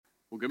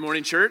Well, good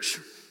morning, church.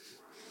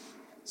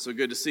 So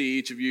good to see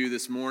each of you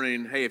this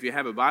morning. Hey, if you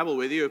have a Bible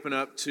with you, open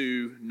up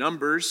to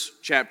Numbers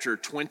chapter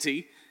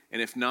 20.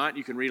 And if not,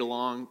 you can read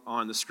along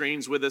on the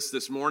screens with us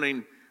this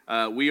morning.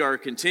 We are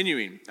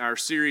continuing our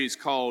series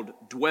called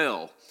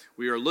Dwell.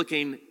 We are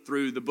looking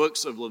through the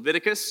books of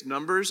Leviticus,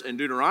 Numbers, and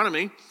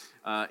Deuteronomy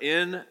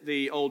in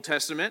the Old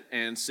Testament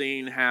and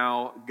seeing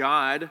how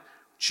God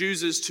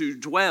chooses to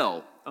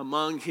dwell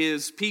among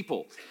his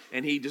people.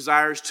 And he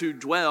desires to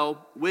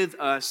dwell with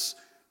us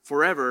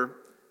forever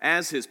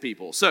as his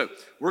people. So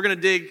we're going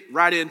to dig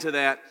right into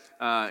that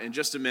in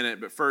just a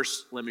minute. But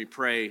first, let me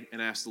pray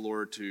and ask the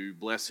Lord to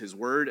bless his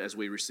word as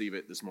we receive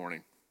it this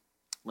morning.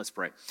 Let's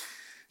pray.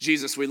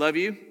 Jesus, we love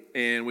you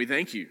and we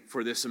thank you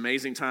for this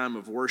amazing time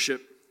of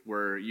worship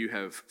where you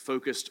have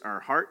focused our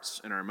hearts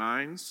and our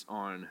minds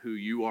on who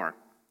you are,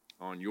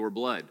 on your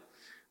blood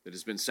that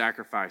has been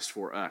sacrificed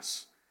for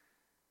us.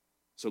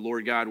 So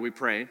Lord God, we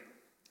pray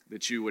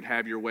that you would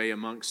have your way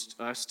amongst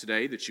us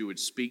today, that you would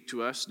speak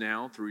to us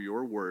now through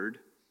your word.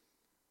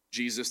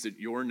 Jesus, that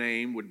your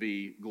name would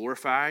be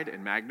glorified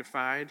and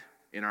magnified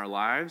in our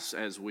lives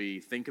as we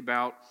think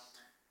about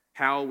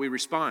how we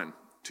respond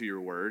to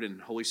your word.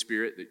 And Holy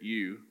Spirit, that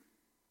you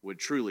would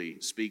truly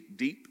speak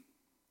deep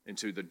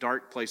into the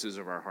dark places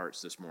of our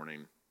hearts this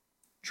morning,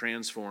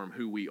 transform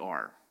who we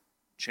are,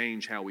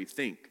 change how we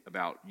think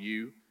about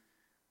you,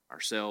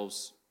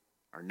 ourselves,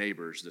 our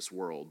neighbors, this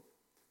world.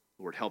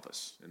 Lord, help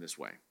us in this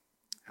way.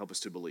 Help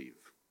us to believe.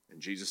 In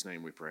Jesus'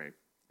 name we pray.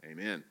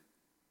 Amen.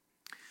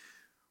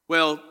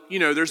 Well,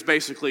 there's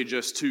basically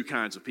just two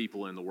kinds of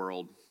people in the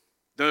world.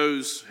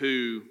 Those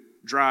who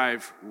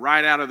drive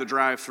right out of the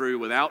drive-thru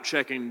without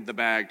checking the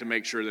bag to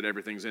make sure that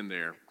everything's in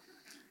there.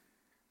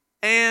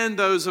 And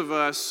those of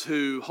us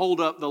who hold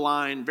up the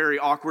line very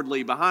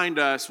awkwardly behind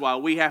us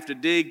while we have to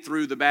dig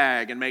through the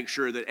bag and make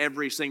sure that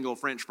every single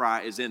French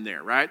fry is in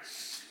there, right?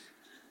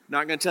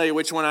 Not going to tell you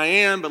which one I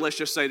am, but let's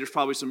just say there's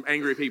probably some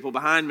angry people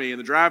behind me in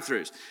the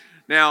drive-thrus.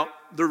 Now,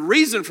 the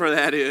reason for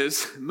that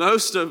is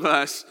most of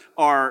us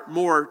are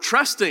more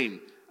trusting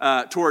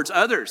towards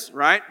others,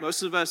 right?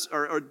 Most of us,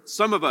 or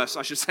some of us,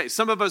 I should say,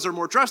 some of us are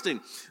more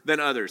trusting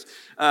than others.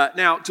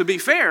 Now, to be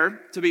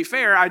fair,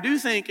 I do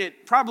think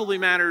it probably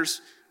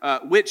matters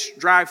which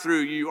drive-thru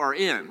you are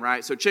in,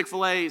 right? So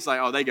Chick-fil-A is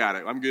like, oh, they got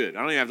it. I'm good. I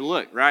don't even have to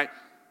look, right?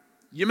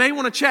 You may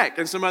want to check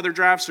in some other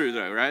drive-thru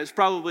though, right? It's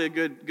probably a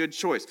good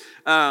choice.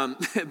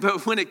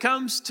 But when it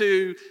comes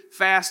to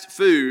fast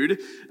food,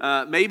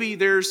 maybe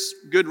there's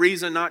good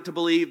reason not to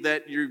believe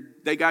that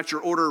they got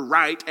your order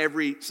right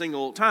every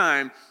single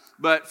time.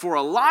 But for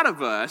a lot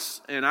of us,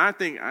 and I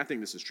think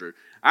this is true,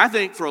 I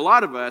think for a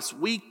lot of us,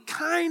 we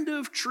kind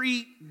of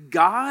treat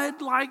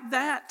God like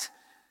that.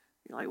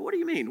 You're like, what do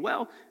you mean?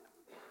 Well,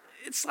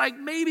 it's like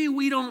maybe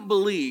we don't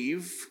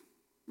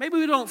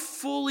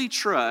fully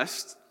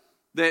trust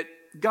that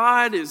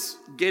God is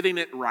getting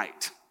it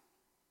right.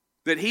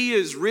 That he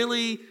has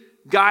really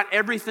got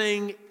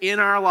everything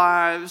in our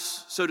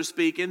lives, so to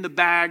speak, in the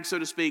bag, so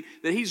to speak.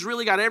 That he's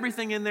really got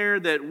everything in there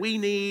that we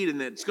need and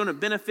that's going to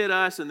benefit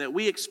us and that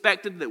we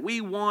expected, that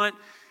we want.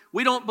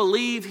 We don't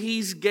believe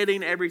he's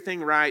getting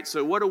everything right.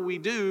 So what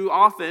do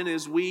often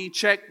is we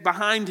check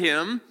behind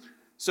him,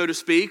 so to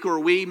speak,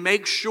 or we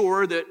make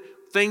sure that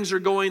things are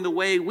going the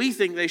way we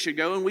think they should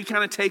go and we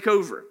kind of take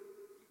over.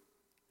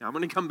 Now, I'm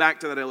going to come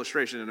back to that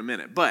illustration in a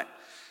minute. But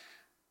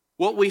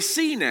what we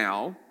see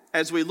now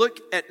as we look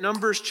at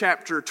Numbers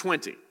chapter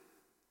 20.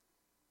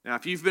 Now,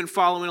 if you've been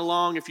following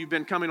along, if you've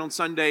been coming on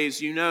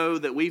Sundays, you know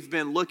that we've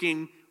been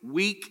looking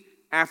week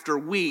after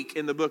week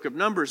in the book of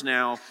Numbers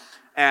now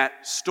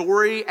at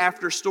story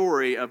after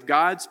story of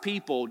God's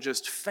people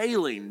just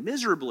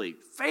miserably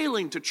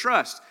failing to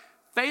trust,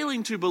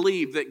 failing to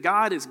believe that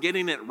God is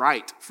getting it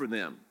right for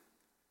them.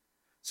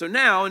 So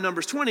now in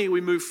Numbers 20, we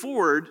move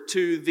forward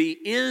to the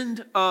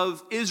end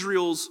of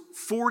Israel's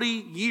 40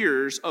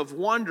 years of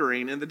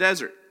wandering in the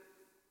desert.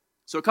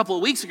 So a couple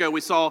of weeks ago, we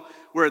saw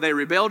where they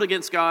rebelled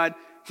against God.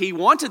 He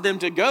wanted them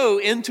to go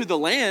into the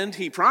land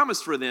he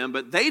promised for them,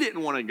 but they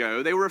didn't want to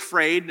go. They were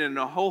afraid and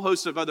a whole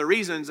host of other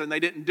reasons, and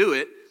they didn't do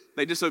it.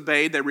 They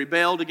disobeyed. They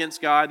rebelled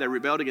against God. They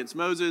rebelled against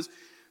Moses.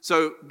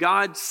 So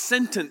God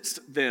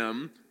sentenced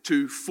them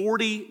to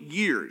 40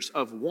 years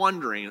of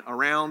wandering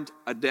around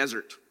a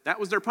desert. That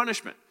was their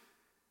punishment.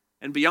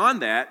 And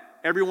beyond that,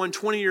 everyone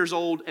 20 years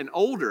old and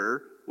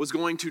older was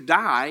going to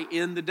die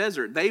in the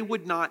desert. They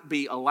would not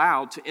be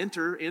allowed to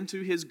enter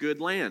into his good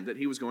land that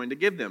he was going to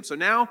give them. So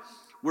now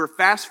we're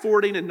fast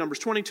forwarding in Numbers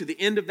 20 to the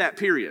end of that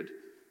period.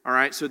 All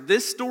right, so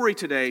this story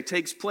today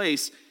takes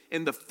place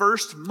in the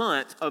first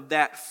month of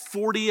that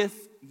 40th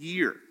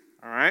year.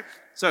 All right,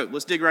 so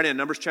let's dig right in.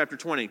 Numbers chapter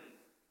 20,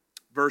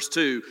 verse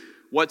 2.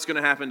 What's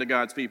going to happen to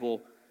God's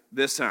people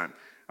this time?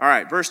 All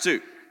right, verse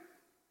 2.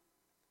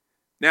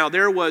 Now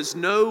there was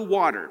no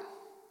water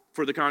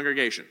for the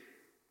congregation,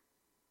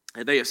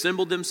 and they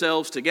assembled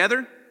themselves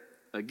together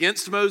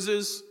against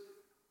Moses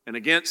and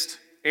against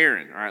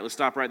Aaron. All right, let's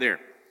stop right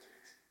there.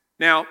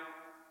 Now,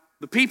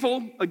 the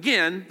people,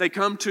 again, they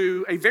come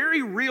to a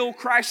very real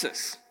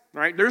crisis,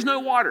 right? There's no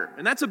water,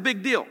 and that's a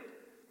big deal.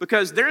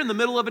 because they're in the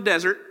middle of a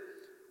desert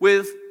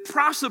with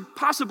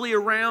possibly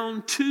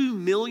around 2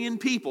 million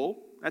people.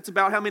 That's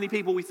about how many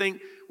people we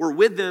think were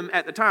with them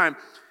at the time.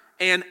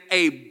 And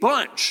a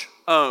bunch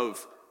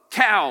of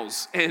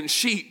cows and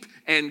sheep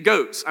and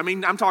goats. I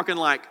mean, I'm talking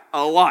like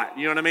a lot,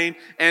 you know what I mean?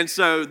 And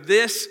so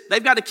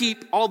they've got to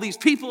keep all these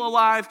people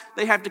alive.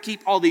 They have to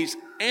keep all these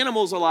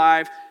animals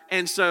alive.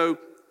 And so,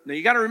 now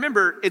you got to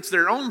remember, it's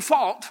their own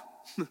fault,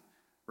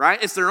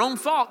 right? It's their own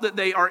fault that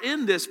they are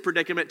in this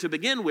predicament to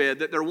begin with,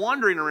 that they're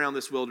wandering around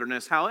this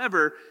wilderness.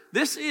 However,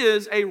 this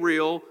is a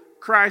real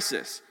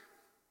crisis.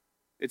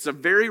 It's a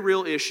very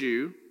real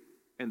issue,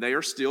 and they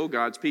are still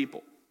God's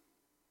people.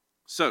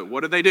 So,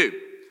 what do?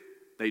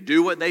 They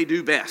do what they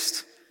do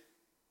best.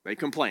 They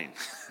complain.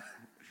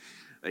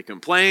 They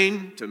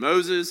complain to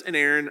Moses and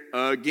Aaron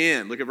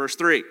again. Look at verse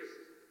 3.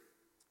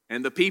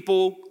 And the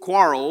people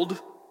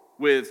quarreled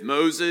with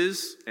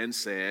Moses and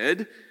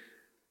said,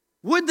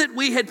 "Would that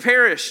we had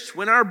perished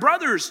when our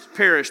brothers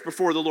perished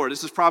before the Lord."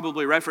 This is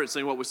probably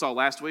referencing what we saw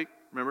last week.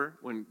 Remember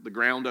when the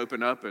ground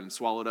opened up and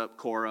swallowed up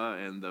Korah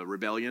and the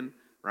rebellion,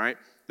 right?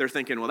 They're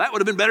thinking, well, that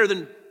would have been better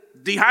than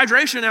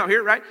dehydration out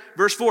here, right?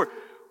 Verse 4.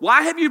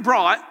 Why have you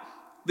brought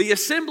the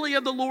assembly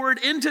of the Lord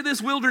into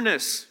this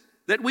wilderness,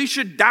 that we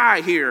should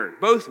die here,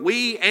 both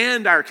we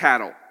and our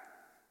cattle?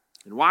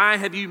 And why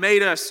have you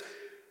made us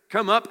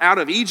come up out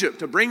of Egypt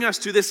to bring us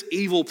to this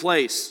evil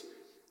place?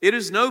 It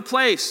is no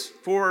place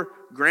for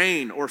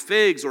grain or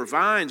figs or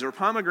vines or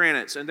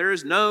pomegranates, and there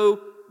is no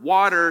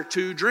water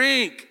to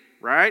drink,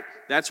 right?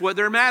 That's what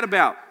they're mad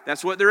about.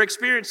 That's what they're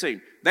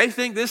experiencing. They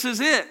think this is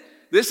it.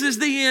 This is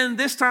the end,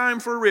 this time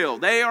for real.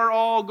 They are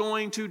all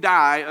going to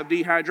die of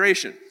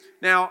dehydration.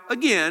 Now,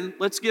 again,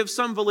 let's give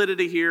some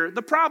validity here.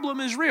 The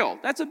problem is real.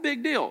 That's a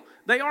big deal.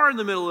 They are in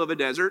the middle of a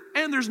desert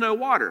and there's no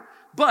water.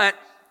 But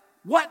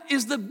what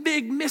is the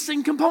big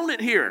missing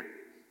component here?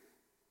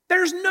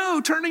 There's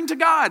no turning to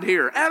God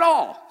here at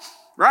all,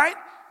 right?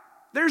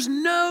 There's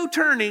no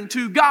turning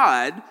to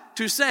God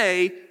to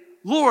say,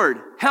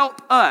 Lord,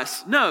 help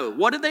us. No,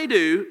 what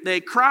do?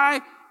 They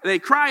cry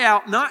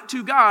out not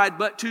to God,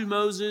 but to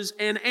Moses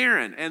and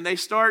Aaron, and they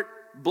start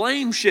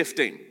blame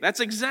shifting. That's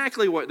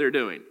exactly what they're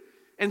doing.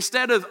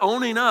 Instead of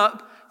owning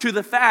up to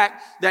the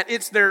fact that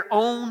it's their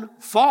own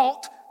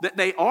fault that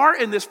they are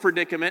in this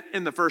predicament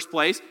in the first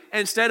place,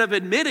 instead of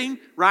admitting,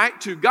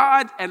 right, to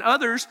God and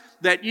others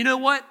that, you know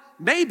what,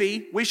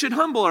 maybe we should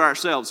humble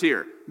ourselves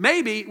here.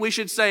 Maybe we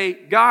should say,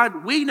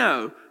 God, we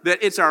know that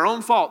it's our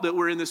own fault that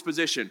we're in this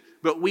position,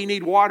 but we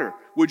need water.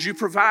 Would you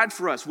provide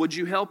for us? Would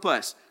you help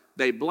us?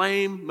 They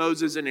blame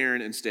Moses and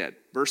Aaron instead.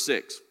 Verse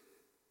 6.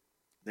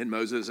 Then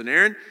Moses and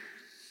Aaron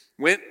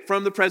went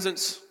from the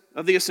presence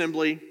of the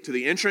assembly to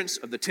the entrance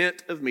of the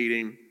tent of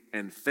meeting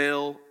and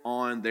fell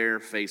on their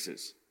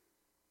faces.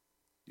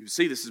 You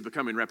see, this is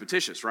becoming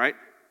repetitious, right?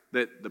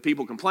 That the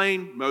people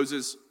complain,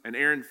 Moses and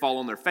Aaron fall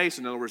on their face.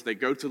 In other words, they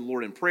go to the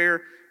Lord in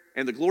prayer,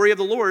 and the glory of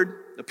the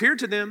Lord appeared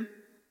to them,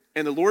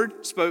 and the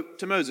Lord spoke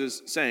to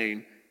Moses,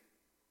 saying,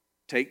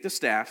 "Take the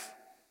staff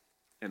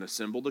and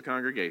assemble the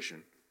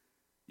congregation,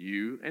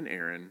 you and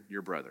Aaron,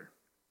 your brother,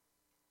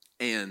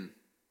 and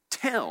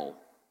tell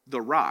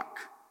the rock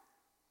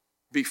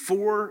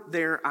before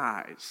their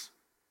eyes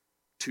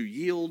to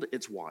yield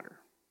its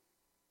water.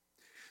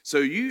 So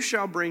you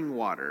shall bring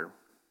water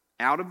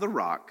out of the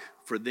rock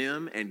for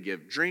them and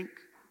give drink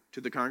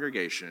to the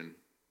congregation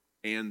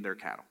and their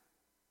cattle."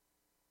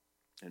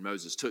 And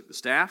Moses took the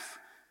staff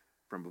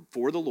from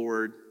before the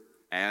Lord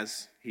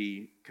as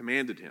he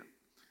commanded him.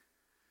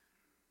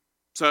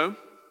 So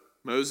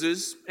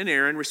Moses and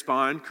Aaron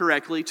respond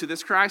correctly to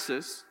this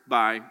crisis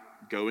by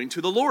going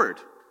to the Lord,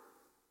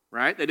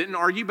 right? They didn't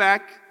argue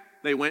back.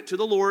 They went to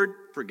the Lord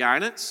for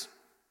guidance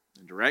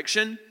and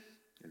direction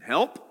and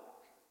help.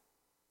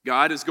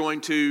 God is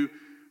going to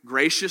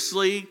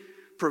graciously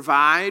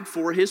provide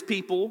for his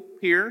people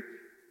here.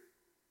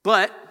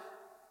 But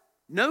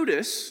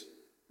notice,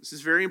 this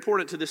is very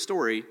important to this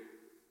story,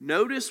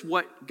 notice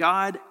what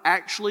God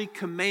actually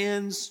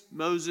commands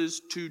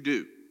Moses to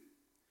do.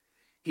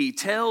 He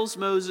tells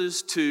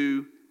Moses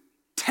to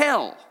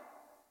tell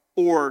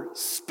or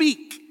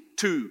speak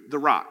to the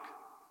rock.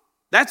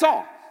 That's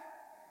all,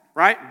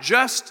 right?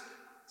 Just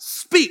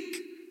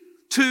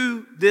speak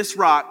to this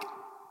rock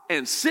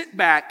and sit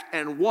back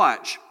and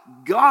watch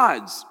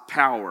God's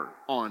power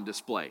on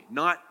display.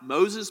 Not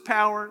Moses'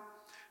 power,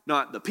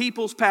 not the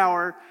people's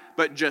power,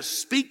 but just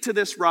speak to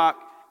this rock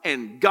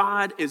and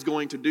God is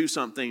going to do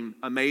something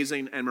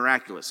amazing and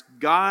miraculous.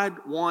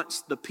 God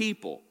wants the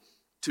people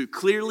to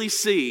clearly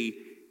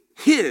see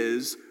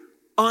his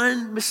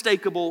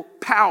unmistakable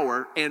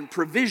power and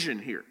provision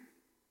here.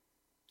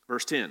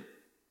 Verse 10.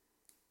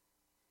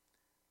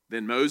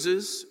 Then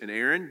Moses and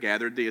Aaron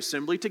gathered the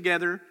assembly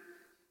together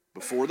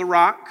before the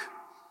rock,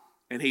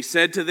 and he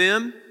said to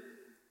them,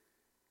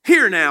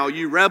 "Hear now,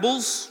 you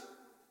rebels,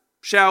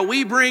 shall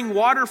we bring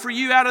water for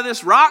you out of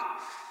this rock?"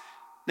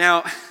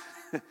 Now,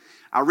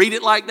 I read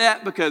it like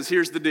that because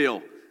here's the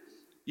deal.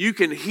 You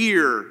can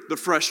hear the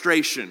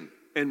frustration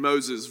in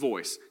Moses'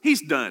 voice.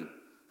 He's done.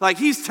 Like,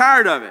 he's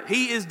tired of it.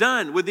 He is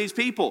done with these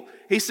people.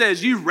 He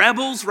says, you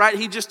rebels, right?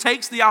 He just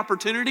takes the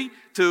opportunity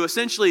to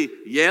essentially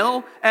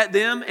yell at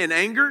them in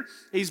anger.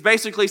 He's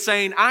basically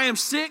saying, I am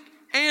sick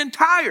and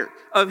tired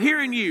of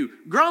hearing you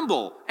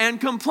grumble and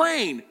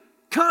complain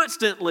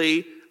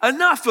constantly.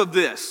 Enough of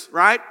this,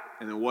 right?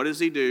 And then what does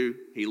he do?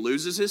 He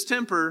loses his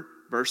temper.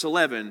 Verse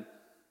 11,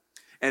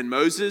 and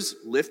Moses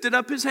lifted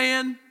up his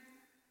hand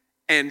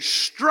and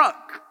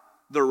struck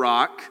the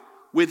rock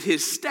with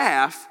his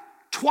staff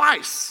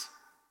twice.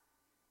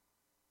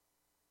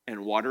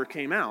 And water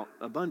came out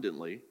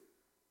abundantly,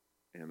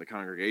 and the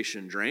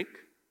congregation drank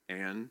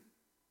and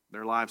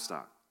their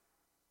livestock.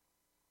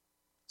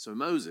 So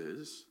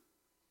Moses,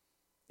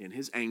 in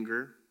his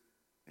anger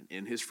and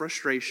in his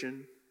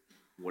frustration,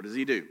 what does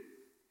he do?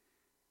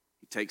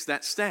 He takes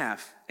that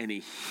staff and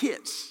he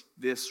hits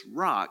this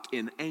rock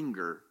in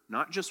anger,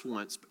 not just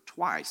once, but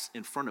twice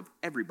in front of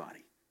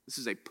everybody. This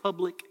is a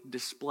public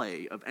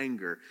display of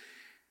anger.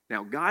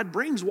 Now, God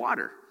brings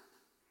water.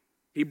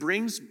 He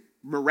brings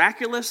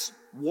miraculous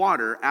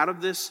water out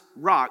of this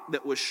rock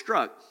that was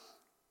struck,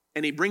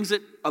 and he brings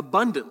it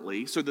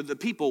abundantly so that the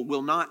people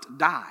will not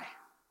die.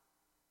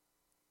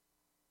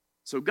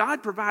 So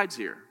God provides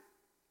here.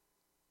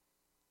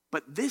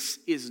 But this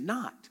is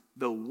not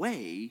the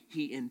way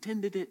he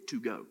intended it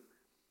to go.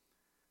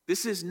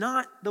 This is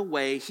not the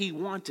way he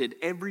wanted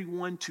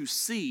everyone to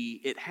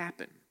see it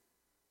happen.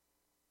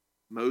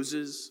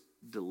 Moses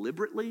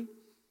deliberately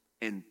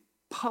and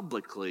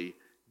publicly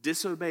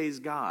disobeys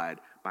God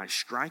by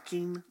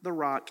striking the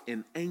rock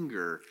in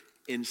anger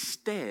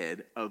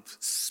instead of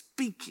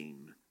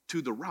speaking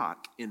to the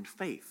rock in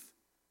faith.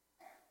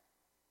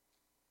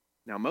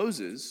 Now,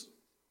 Moses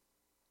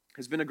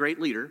has been a great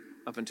leader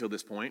up until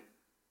this point,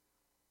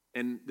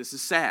 and this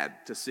is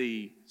sad to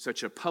see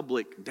such a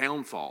public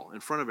downfall in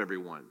front of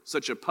everyone,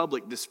 such a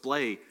public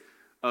display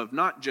of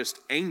not just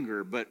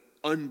anger, but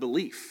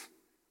unbelief.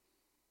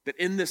 That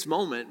in this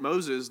moment,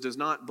 Moses does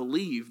not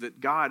believe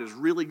that God is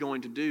really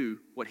going to do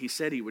what he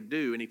said he would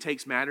do, and he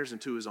takes matters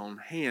into his own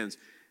hands.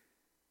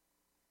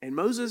 And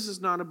Moses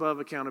is not above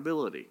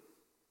accountability.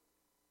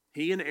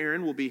 He and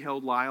Aaron will be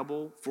held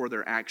liable for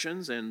their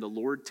actions, and the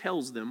Lord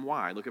tells them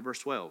why. Look at verse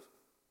 12.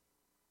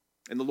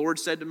 And the Lord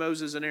said to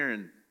Moses and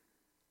Aaron,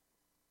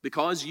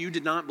 because you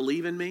did not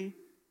believe in me.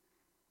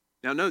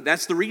 Now, no,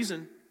 that's the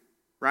reason,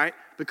 right?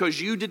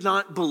 Because you did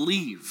not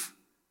believe.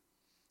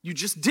 You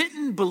just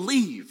didn't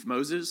believe,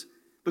 Moses,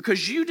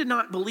 because you did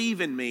not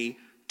believe in me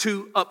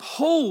to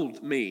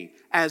uphold me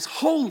as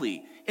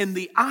holy in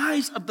the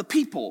eyes of the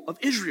people of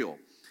Israel.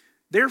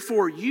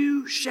 Therefore,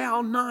 you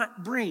shall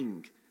not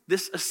bring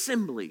this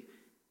assembly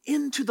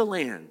into the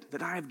land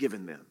that I have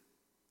given them.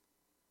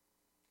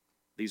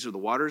 These are the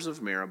waters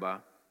of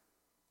Meribah,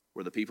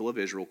 where the people of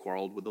Israel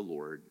quarreled with the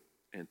Lord,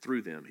 and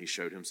through them he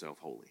showed himself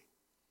holy.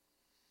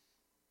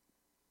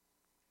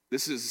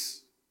 This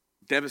is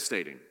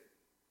devastating.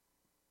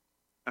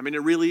 I mean,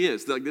 it really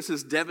is. Like, this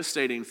is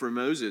devastating for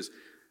Moses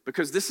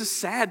because this is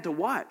sad to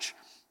watch.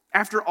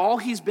 After all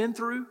he's been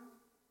through,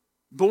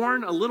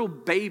 born a little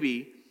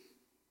baby,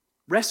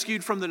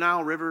 rescued from the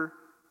Nile River,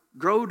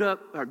 grew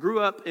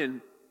up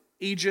in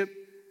Egypt,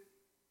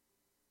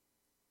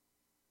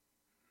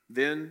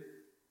 then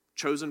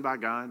chosen by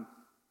God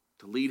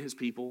to lead his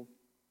people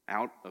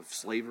out of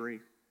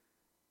slavery.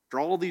 For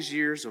all these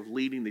years of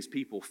leading these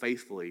people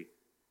faithfully,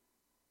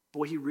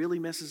 boy, he really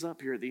messes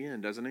up here at the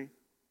end, doesn't he?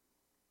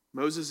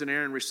 Moses and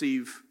Aaron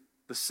receive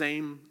the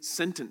same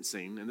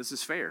sentencing, and this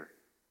is fair.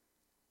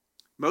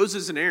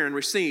 Moses and Aaron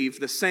receive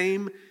the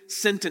same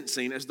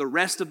sentencing as the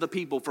rest of the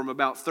people from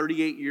about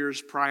 38 years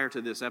prior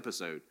to this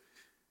episode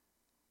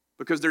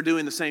because they're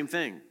doing the same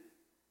thing.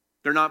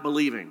 They're not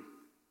believing.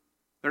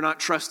 They're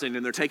not trusting,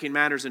 and they're taking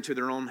matters into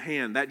their own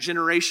hand. That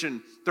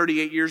generation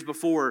 38 years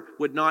before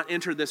would not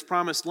enter this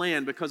promised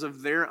land because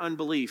of their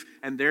unbelief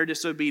and their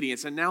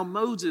disobedience. And now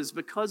Moses,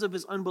 because of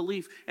his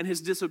unbelief and his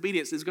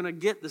disobedience, is going to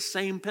get the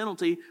same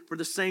penalty for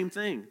the same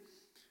thing.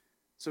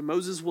 So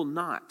Moses will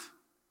not,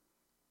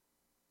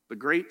 the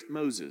great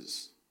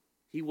Moses,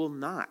 he will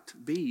not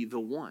be the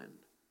one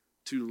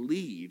to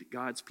lead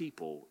God's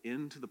people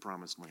into the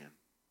promised land.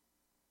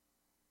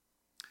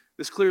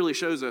 This clearly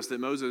shows us that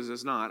Moses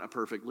is not a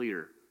perfect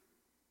leader.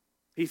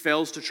 He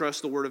fails to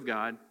trust the word of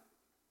God.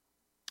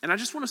 And I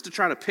just want us to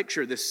try to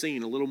picture this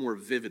scene a little more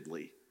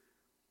vividly.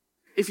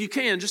 If you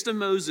can, just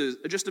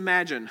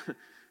imagine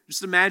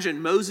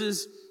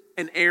Moses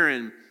and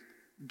Aaron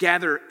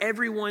gather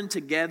everyone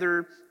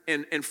together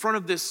in front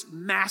of this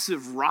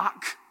massive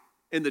rock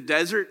in the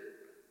desert.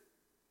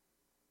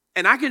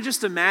 And I can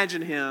just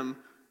imagine him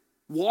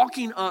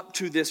walking up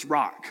to this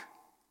rock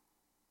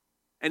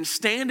and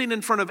standing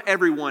in front of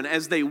everyone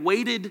as they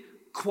waited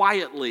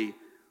quietly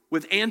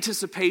with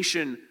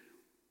anticipation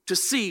to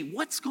see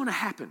what's going to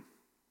happen.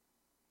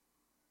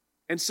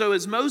 And so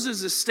as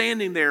Moses is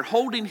standing there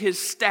holding his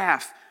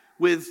staff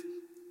with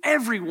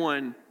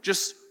everyone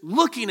just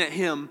looking at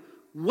him,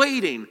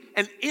 waiting,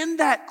 and in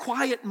that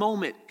quiet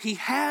moment, he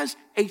has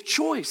a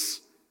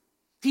choice.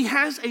 He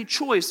has a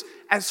choice.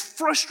 As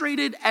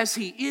frustrated as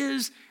he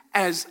is,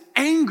 as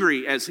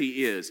angry as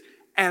he is,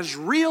 as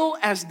real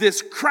as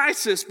this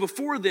crisis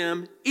before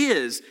them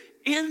is,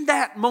 in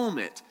that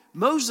moment,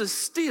 Moses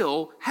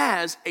still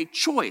has a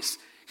choice.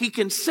 He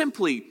can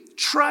simply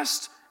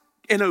trust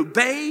and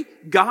obey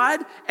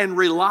God and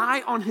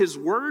rely on his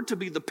word to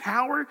be the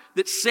power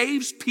that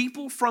saves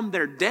people from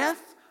their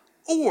death,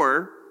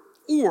 or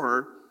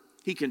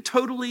he can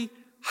totally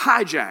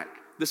hijack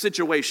the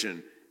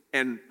situation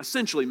and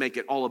essentially make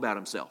it all about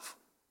himself.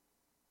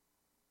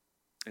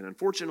 And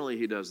unfortunately,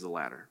 he does the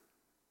latter.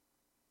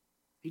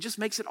 He just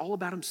makes it all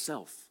about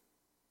himself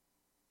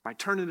by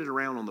turning it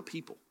around on the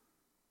people.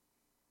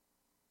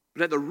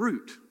 But at the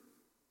root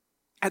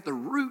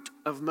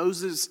of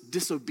Moses'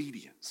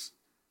 disobedience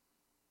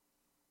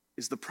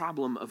is the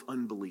problem of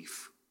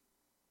unbelief.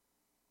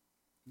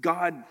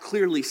 God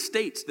clearly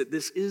states that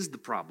this is the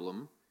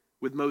problem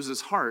with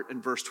Moses' heart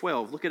in verse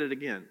 12. Look at it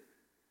again.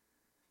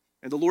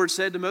 And the Lord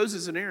said to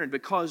Moses and Aaron,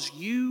 because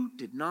you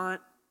did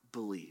not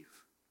believe,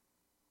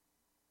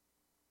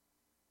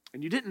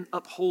 and you didn't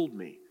uphold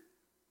me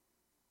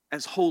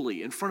as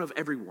holy in front of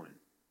everyone.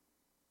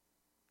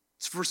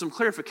 So for some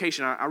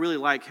clarification, I really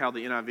like how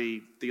the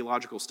NIV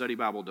Theological Study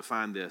Bible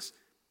defined this.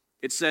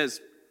 It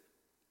says,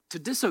 to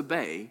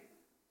disobey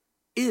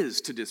is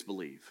to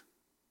disbelieve.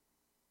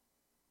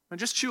 Now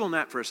just chew on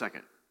that for a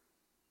second.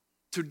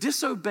 To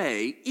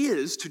disobey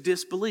is to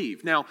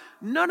disbelieve. Now,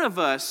 none of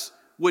us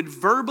would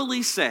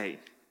verbally say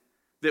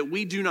that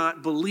we do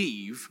not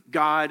believe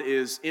God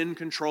is in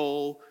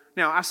control.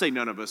 Now, I say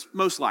none of us,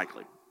 most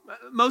likely.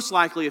 Most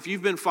likely, if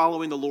you've been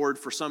following the Lord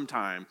for some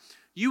time,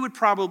 you would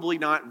probably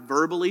not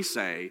verbally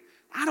say,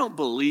 I don't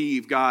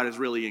believe God is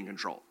really in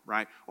control,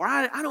 right? Or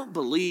I don't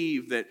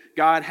believe that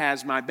God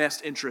has my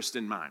best interest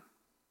in mind,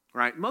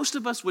 right? Most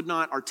of us would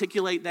not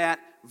articulate that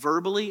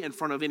verbally in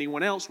front of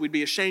anyone else. We'd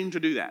be ashamed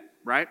to do that,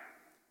 right?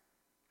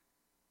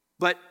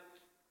 But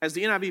as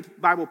the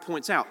NIV Bible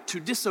points out, to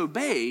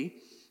disobey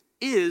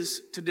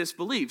is to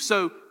disbelieve.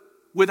 So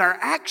with our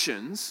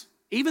actions,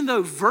 even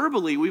though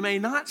verbally we may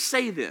not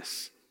say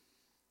this,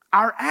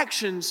 our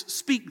actions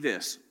speak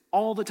this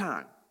all the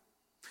time.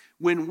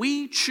 When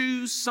we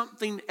choose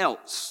something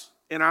else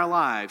in our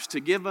lives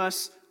to give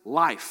us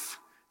life,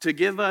 to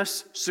give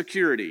us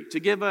security, to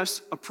give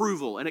us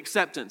approval and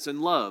acceptance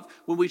and love,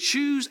 when we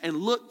choose and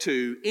look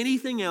to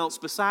anything else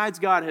besides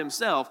God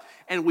himself,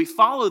 and we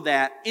follow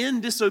that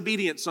in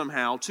disobedience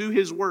somehow to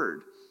his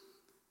word,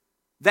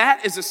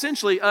 that is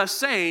essentially us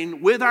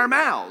saying with our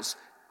mouths,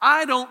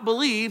 I don't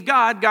believe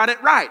God got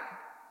it right.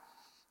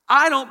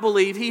 I don't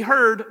believe he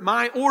heard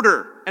my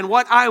order and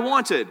what I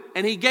wanted,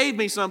 and he gave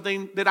me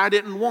something that I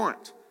didn't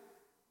want.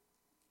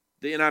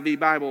 The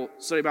NIV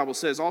Study Bible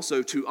says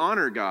also to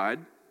honor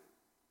God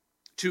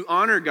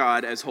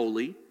as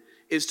holy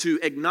is to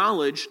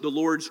acknowledge the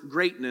Lord's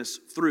greatness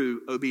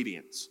through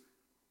obedience.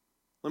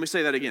 Let me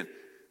say that again.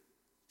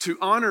 To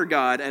honor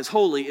God as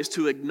holy is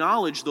to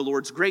acknowledge the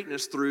Lord's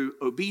greatness through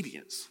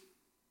obedience.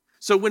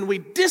 So when we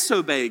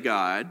disobey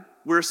God,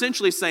 we're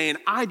essentially saying,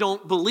 I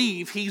don't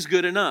believe he's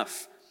good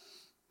enough.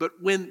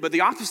 But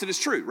the opposite is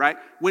true, right?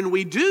 When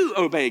we do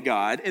obey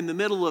God in the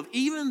middle of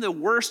even the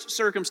worst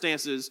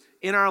circumstances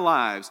in our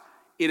lives,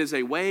 it is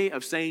a way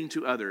of saying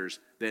to others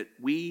that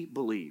we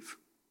believe.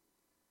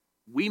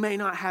 We may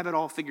not have it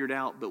all figured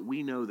out, but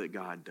we know that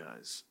God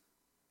does.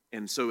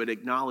 And so it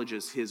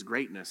acknowledges his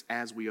greatness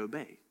as we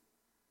obey.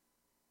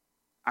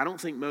 I don't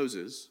think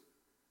Moses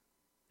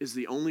is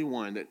the only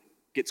one that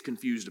gets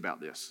confused about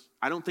this.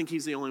 I don't think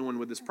he's the only one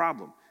with this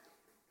problem.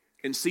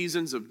 In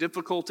seasons of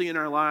difficulty in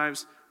our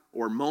lives,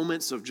 or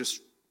moments of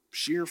just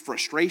sheer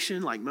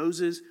frustration like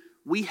Moses,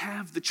 we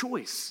have the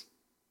choice.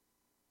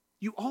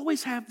 You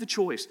always have the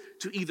choice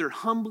to either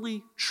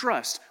humbly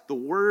trust the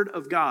word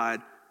of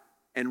God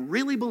and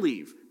really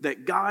believe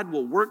that God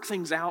will work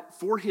things out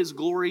for his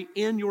glory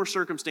in your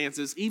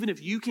circumstances, even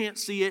if you can't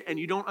see it and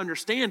you don't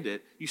understand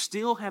it, you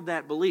still have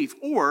that belief.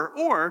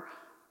 Or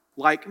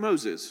like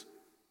Moses,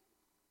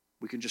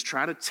 we can just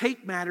try to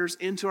take matters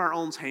into our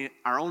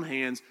own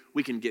hands.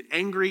 We can get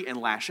angry and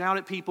lash out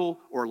at people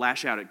or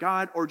lash out at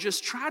God, or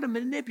just try to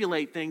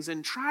manipulate things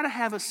and try to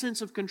have a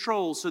sense of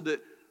control so that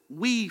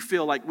we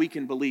feel like we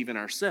can believe in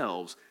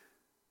ourselves.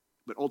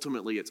 But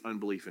ultimately, it's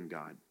unbelief in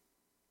God.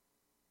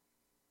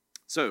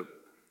 So,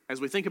 as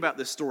we think about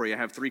this story, I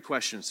have 3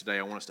 questions today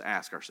I want us to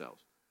ask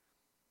ourselves.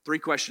 3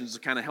 questions to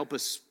kind of help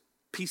us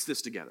piece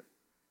this together.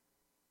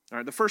 All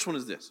right, the first one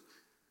is this.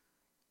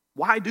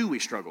 Why do we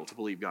struggle to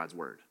believe God's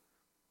word?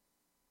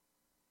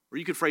 Or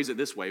you could phrase it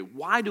this way,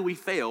 why do we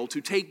fail to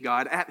take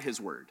God at his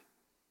word?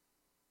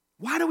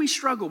 Why do we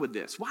struggle with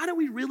this? Why do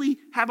we really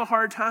have a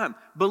hard time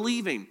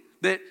believing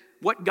that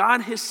what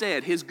God has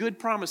said, his good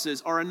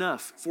promises, are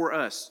enough for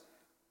us?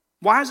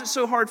 Why is it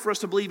so hard for us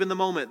to believe in the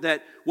moment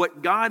that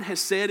what God has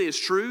said is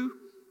true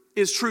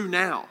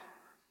now?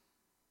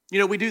 You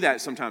know, we do that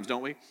sometimes,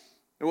 don't we?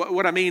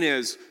 What I mean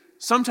is,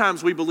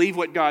 sometimes we believe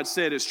what God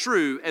said is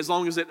true as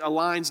long as it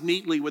aligns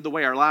neatly with the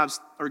way our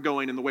lives are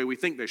going and the way we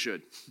think they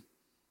should.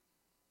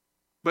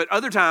 But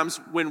other times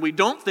when we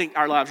don't think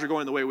our lives are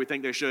going the way we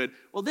think they should,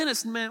 well, then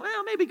it's, man,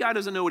 well, maybe God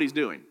doesn't know what he's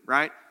doing,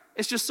 right?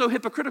 It's just so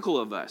hypocritical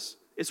of us.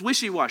 It's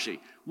wishy-washy.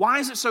 Why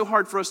is it so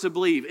hard for us to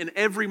believe in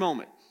every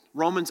moment,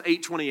 Romans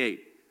 8:28,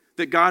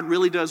 that God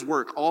really does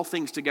work all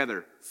things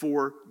together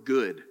for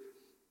good?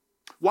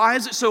 Why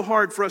is it so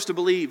hard for us to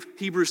believe,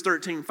 Hebrews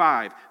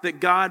 13:5, that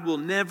God will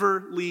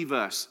never leave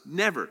us,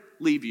 never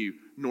leave you,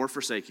 nor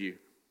forsake you?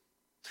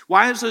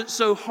 Why is it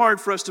so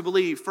hard for us to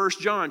believe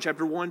 1 John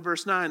chapter 1,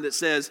 verse 9, that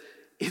says,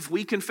 if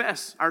we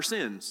confess our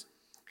sins,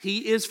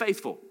 he is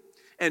faithful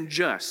and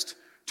just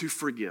to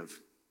forgive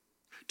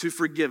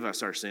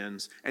us our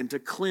sins and to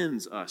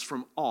cleanse us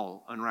from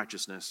all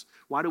unrighteousness?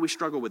 Why do we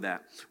struggle with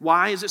that?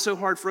 Why is it so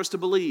hard for us to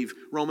believe,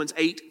 Romans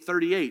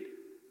 8:38,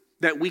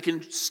 that we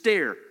can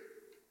stare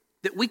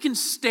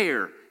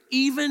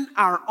even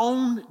our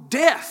own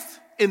death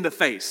in the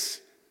face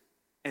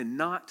and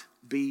not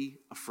be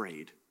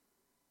afraid?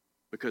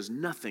 Because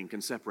nothing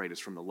can separate us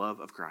from the love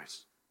of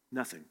Christ.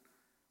 Nothing.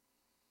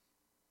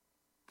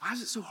 Why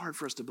is it so hard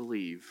for us to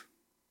believe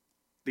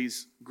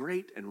these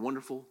great and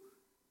wonderful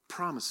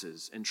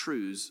promises and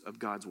truths of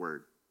God's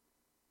word?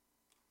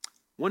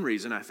 One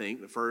reason, I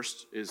think, the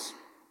first, is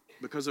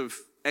because of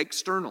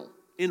external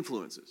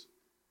influences.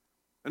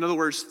 In other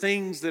words,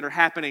 things that are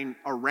happening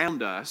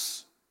around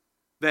us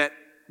that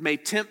may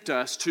tempt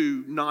us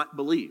to not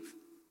believe.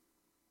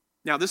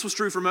 Now, this was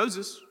true for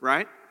Moses,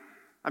 right?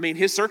 I mean,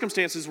 his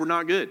circumstances were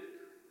not good.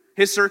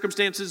 His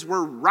circumstances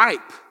were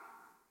ripe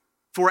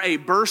for a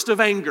burst of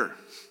anger.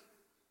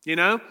 You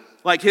know,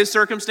 like his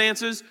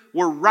circumstances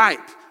were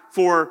ripe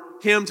for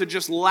him to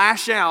just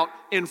lash out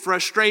in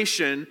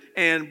frustration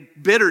and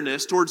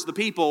bitterness towards the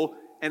people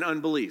and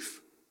unbelief.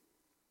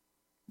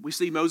 We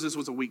see Moses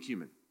was a weak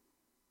human.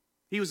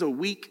 He was a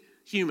weak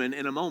human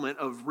in a moment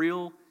of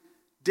real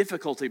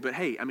difficulty. But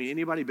hey, I mean,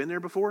 anybody been there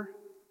before?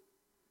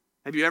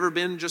 Have you ever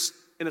been just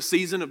in a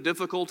season of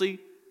difficulty,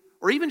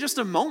 or even just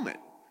a moment?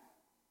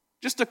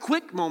 Just a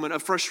quick moment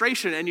of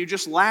frustration, and you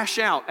just lash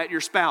out at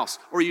your spouse,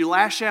 or you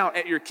lash out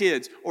at your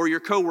kids, or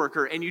your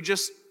coworker, and you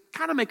just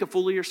kind of make a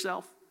fool of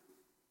yourself.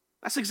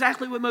 That's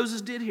exactly what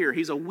Moses did here.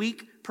 He's a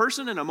weak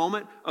person in a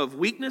moment of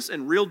weakness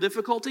and real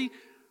difficulty,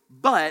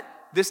 but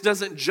this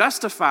doesn't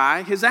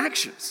justify his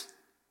actions.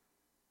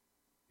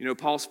 You know,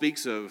 Paul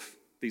speaks of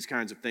these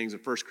kinds of things in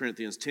 1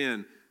 Corinthians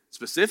 10.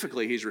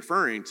 Specifically, he's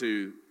referring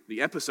to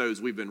the episodes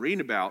we've been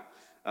reading about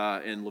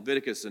in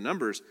Leviticus and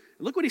Numbers.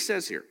 And look what he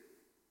says here.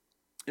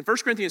 In 1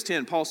 Corinthians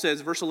 10, Paul says,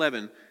 verse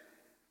 11,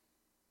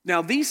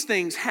 now these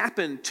things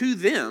happened to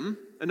them,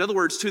 in other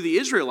words, to the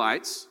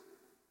Israelites,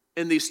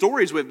 in these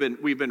stories we've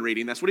been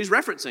reading. That's what he's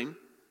referencing.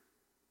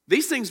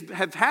 These things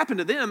have happened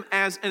to them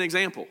as an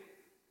example.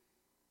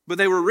 But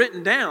they were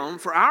written down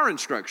for our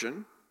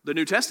instruction, the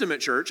New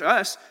Testament church,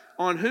 us,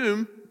 on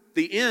whom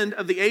the end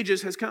of the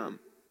ages has come.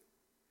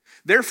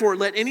 Therefore,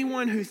 let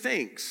anyone who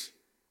thinks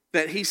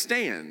that he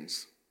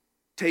stands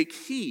take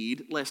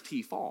heed lest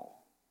he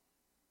fall.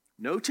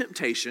 No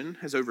temptation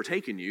has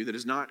overtaken you that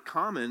is not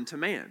common to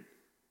man.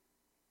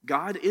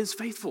 God is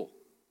faithful,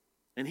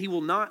 and he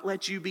will not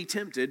let you be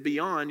tempted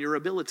beyond your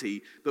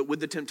ability, but with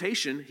the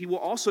temptation, he will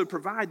also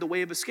provide the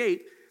way of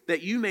escape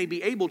that you may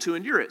be able to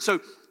endure it. So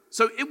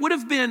it would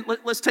have been,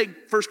 let's take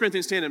 1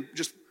 Corinthians 10 and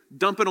just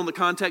dump it on the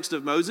context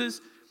of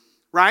Moses,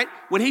 right?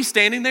 When he's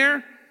standing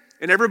there,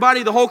 and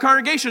everybody, the whole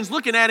congregation's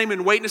looking at him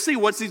and waiting to see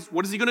what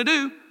is he going to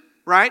do,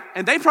 right?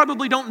 And they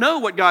probably don't know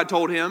what God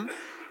told him,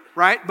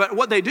 right? But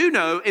what they do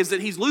know is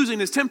that he's losing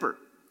his temper.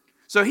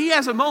 So he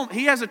has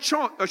a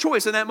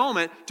choice in that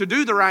moment to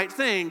do the right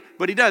thing,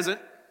 but he doesn't.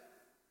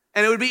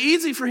 And it would be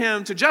easy for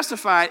him to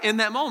justify it in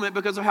that moment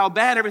because of how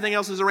bad everything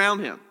else is around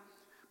him,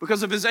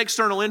 because of his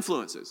external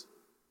influences.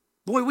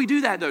 Boy, we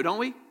do that though, don't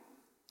we?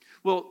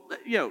 Well,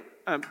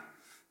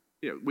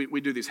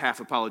 we do these half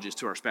apologies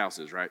to our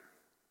spouses, right?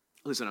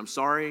 Listen, I'm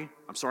sorry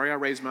I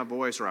raised my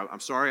voice, or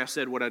I'm sorry I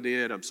said what I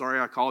did. I'm sorry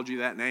I called you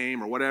that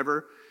name or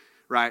whatever,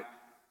 right?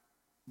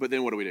 But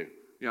then what do? You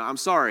know, I'm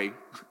sorry,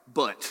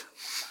 but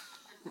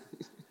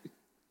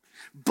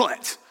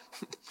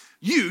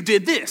you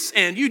did this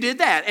and you did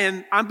that,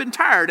 and I've been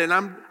tired and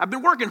I've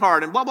been working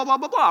hard and blah blah blah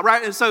blah blah,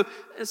 right? And so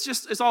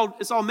it's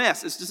all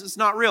mess. It's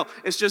not real.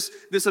 It's just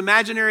this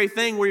imaginary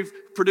thing we've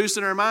produced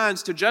in our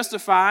minds to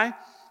justify,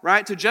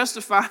 right? To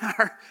justify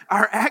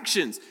our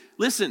actions.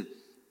 Listen,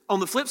 on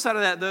the flip side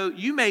of that, though,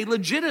 you may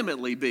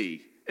legitimately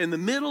be in the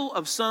middle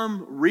of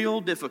some real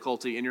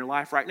difficulty in your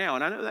life right now.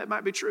 And I know that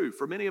might be true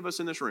for many of us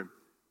in this room.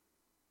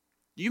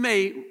 You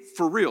may,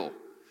 for real,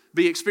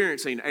 be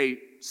experiencing a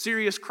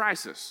serious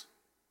crisis,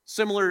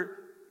 similar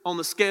on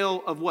the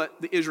scale of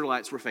what the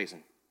Israelites were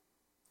facing.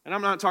 And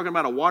I'm not talking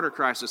about a water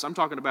crisis. I'm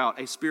talking about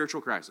a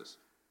spiritual crisis.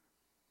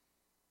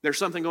 There's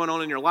something going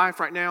on in your life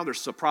right now.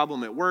 There's a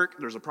problem at work.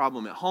 There's a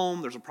problem at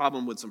home. There's a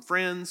problem with some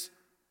friends.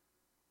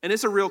 And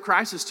it's a real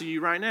crisis to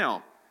you right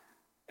now.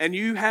 And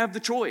you have the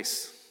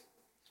choice.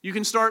 You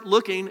can start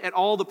looking at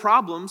all the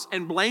problems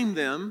and blame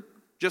them,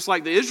 just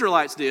like the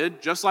Israelites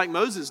did, just like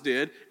Moses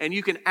did, and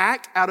you can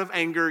act out of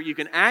anger, you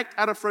can act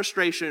out of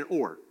frustration,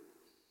 or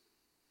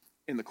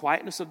in the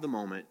quietness of the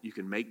moment, you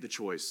can make the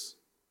choice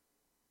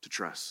to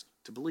trust,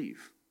 to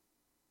believe.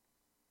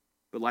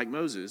 But like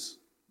Moses,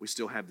 we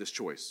still have this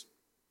choice,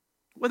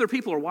 whether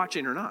people are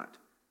watching or not.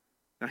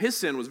 Now, his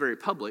sin was very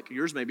public.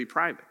 Yours may be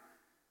private.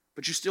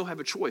 But you still have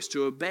a choice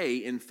to obey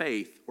in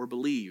faith or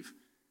believe.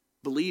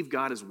 Believe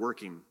God is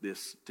working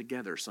this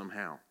together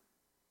somehow.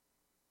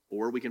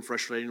 Or we can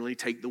frustratingly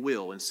take the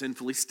wheel and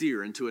sinfully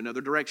steer into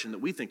another direction that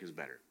we think is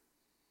better.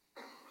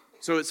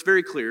 So it's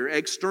very clear,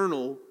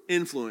 external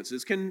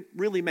influences can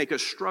really make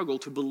us struggle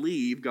to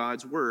believe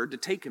God's word, to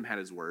take him at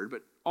his word,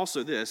 but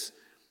also this,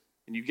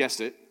 and you guessed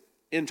it,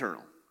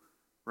 internal,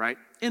 right?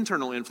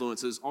 Internal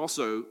influences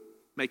also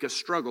make us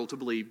struggle to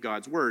believe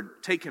God's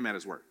word, take him at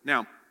his word.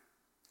 Now,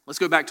 let's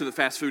go back to the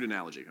fast food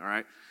analogy, all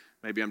right?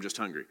 Maybe I'm just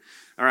hungry.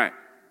 All right.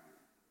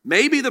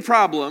 Maybe the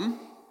problem,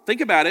 think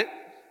about it,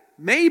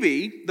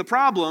 maybe the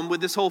problem with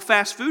this whole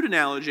fast food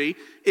analogy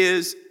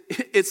is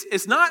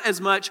it's not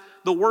as much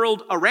the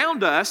world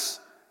around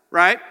us,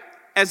 right,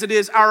 as it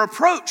is our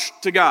approach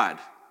to God.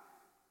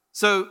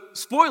 So,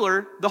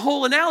 spoiler, the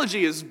whole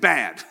analogy is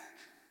bad.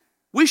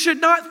 We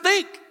should not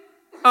think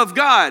of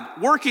God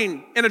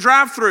working in a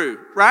drive-thru,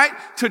 right,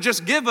 to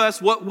just give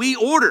us what we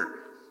order,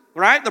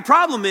 right? The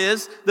problem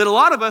is that a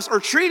lot of us are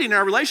treating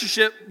our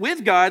relationship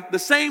with God the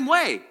same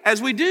way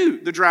as we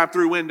do the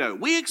drive-thru window.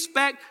 We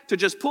expect to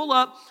just pull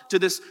up to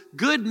this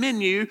good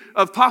menu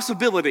of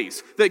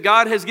possibilities that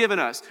God has given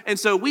us. And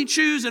so we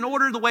choose and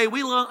order the way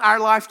we want our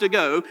life to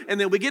go, and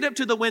then we get up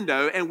to the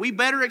window and we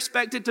better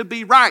expect it to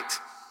be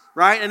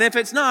right? And if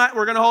it's not,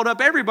 we're going to hold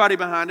up everybody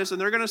behind us and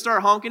they're going to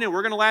start honking and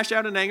we're going to lash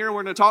out in anger and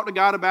we're going to talk to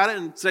God about it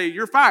and say,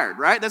 you're fired,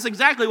 right? That's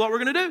exactly what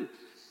we're going to do.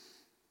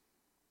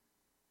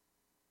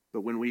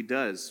 But when he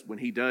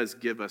does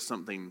give us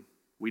something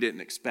we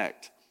didn't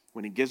expect,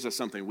 when he gives us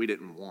something we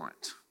didn't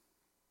want,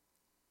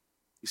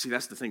 you see,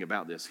 that's the thing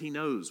about this. He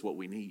knows what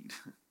we need.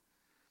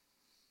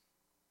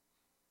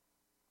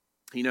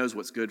 He knows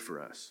what's good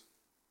for us.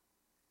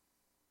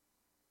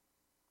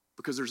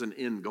 Because there's an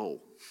end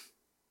goal.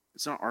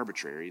 It's not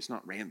arbitrary. It's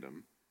not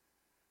random.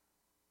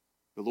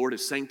 The Lord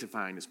is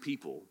sanctifying his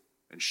people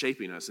and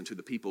shaping us into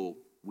the people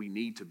we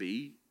need to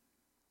be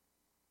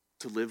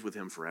to live with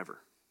him forever.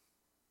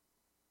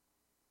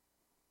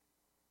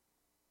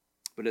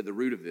 But at the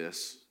root of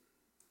this,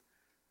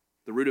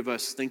 the root of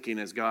us thinking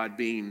as God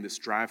being this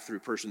drive-through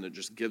person that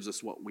just gives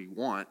us what we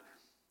want,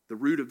 the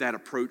root of that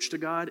approach to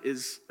God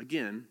is,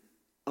 again,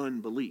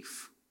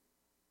 unbelief.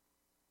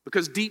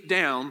 Because deep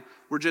down,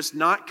 we're just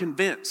not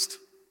convinced.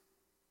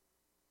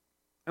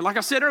 And like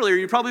I said earlier,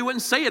 you probably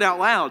wouldn't say it out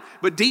loud,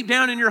 but deep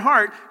down in your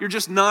heart, you're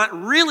just not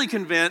really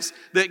convinced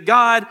that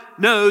God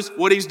knows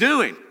what he's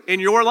doing in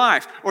your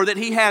life or that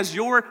he has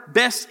your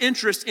best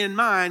interest in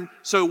mind.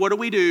 So what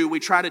do?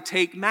 We try to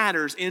take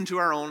matters into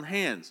our own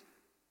hands.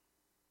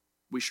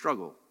 We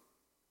struggle.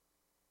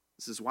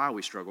 This is why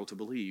we struggle to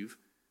believe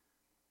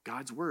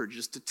God's word,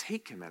 just to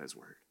take him at his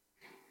word.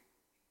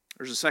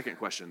 There's a second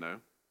question,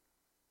 though.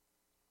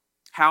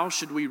 How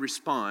should we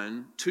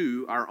respond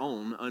to our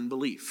own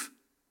unbelief?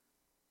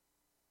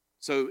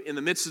 So in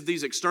the midst of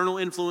these external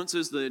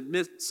influences, the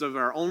midst of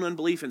our own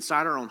unbelief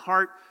inside our own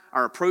heart,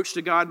 our approach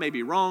to God may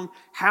be wrong.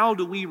 How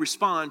do we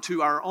respond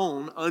to our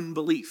own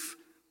unbelief?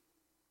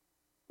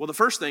 Well, the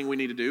first thing we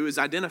need to do is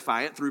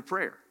identify it through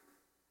prayer,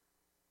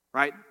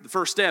 right? The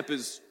first step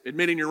is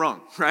admitting you're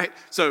wrong, right?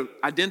 So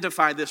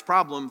identify this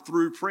problem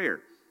through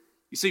prayer.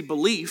 You see,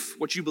 belief,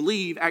 what you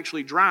believe,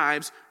 actually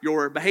drives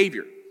your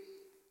behavior.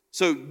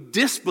 So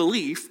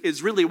disbelief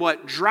is really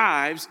what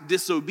drives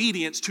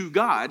disobedience to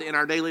God in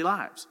our daily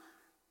lives.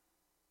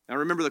 Now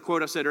remember the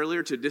quote I said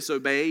earlier, to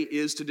disobey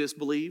is to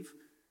disbelieve.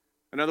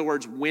 In other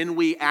words, when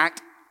we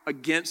act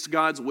against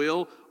God's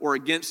will or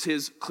against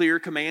his clear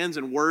commands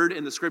and word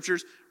in the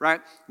scriptures, right?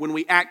 When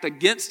we act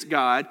against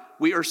God,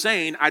 we are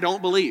saying, I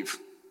don't believe.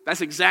 That's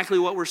exactly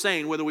what we're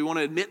saying, whether we want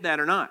to admit that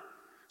or not.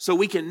 So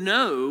we can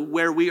know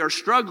where we are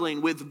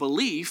struggling with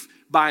belief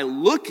by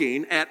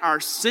looking at our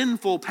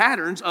sinful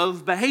patterns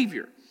of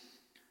behavior.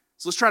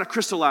 So let's try to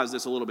crystallize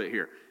this a little bit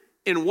here.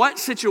 In what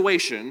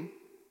situation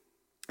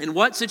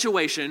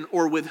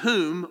or with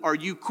whom are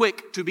you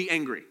quick to be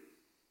angry?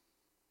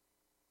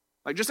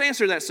 Like, just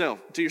answer that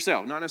to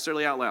yourself, not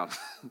necessarily out loud.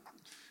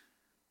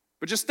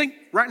 But just think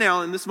right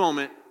now in this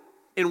moment,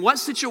 in what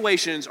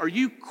situations are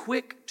you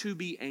quick to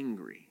be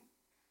angry?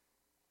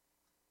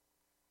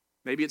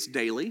 Maybe it's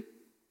daily,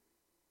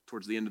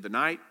 towards the end of the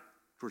night,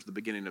 towards the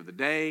beginning of the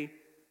day,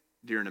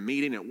 during a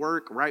meeting at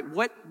work, right?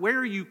 Where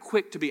are you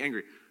quick to be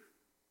angry?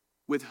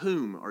 With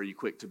whom are you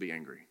quick to be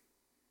angry?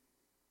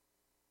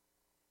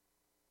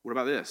 What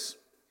about this?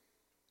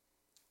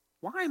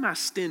 Why am I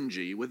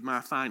stingy with my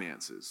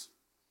finances?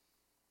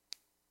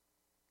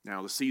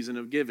 Now, the season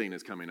of giving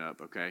is coming up,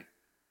 okay?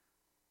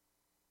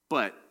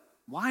 But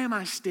why am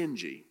I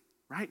stingy,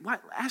 right?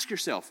 Ask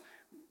yourself,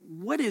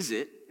 what is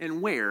it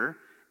and where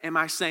am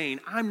I saying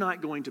I'm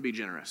not going to be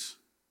generous?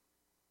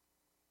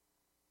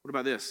 What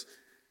about this?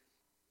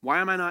 Why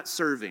am I not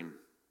serving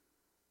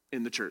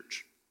in the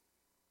church?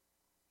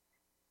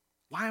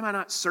 Why am I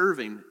not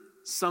serving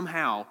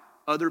somehow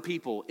other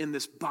people in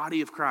this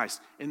body of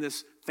Christ, in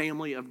this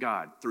family of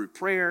God, through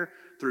prayer,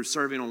 through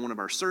serving on one of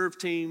our serve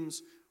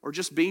teams, or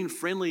just being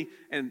friendly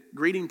and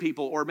greeting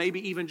people, or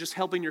maybe even just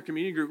helping your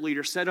community group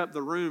leader set up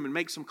the room and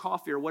make some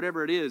coffee or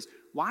whatever it is.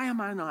 Why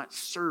am I not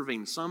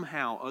serving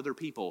somehow other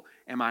people?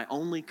 Am I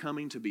only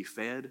coming to be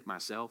fed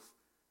myself?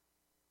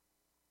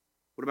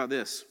 What about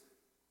this?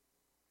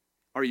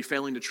 Are you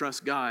failing to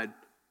trust God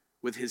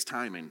with His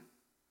timing?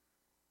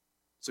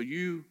 So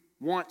you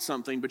want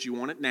something, but you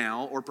want it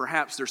now, or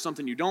perhaps there's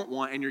something you don't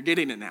want and you're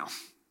getting it now.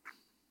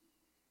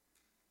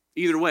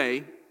 Either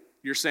way,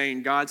 you're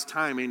saying God's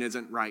timing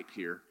isn't right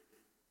here.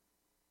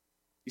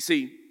 You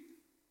see,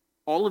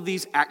 all of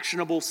these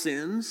actionable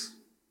sins,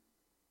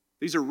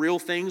 these are real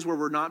things where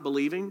we're not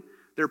believing.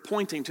 They're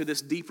pointing to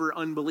this deeper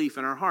unbelief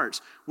in our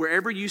hearts.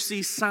 Wherever you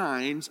see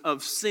signs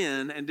of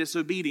sin and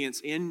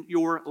disobedience in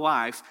your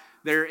life,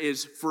 there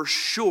is for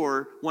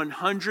sure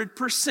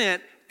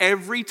 100%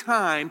 every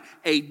time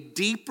a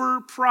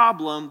deeper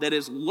problem that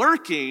is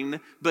lurking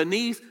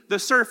beneath the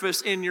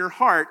surface in your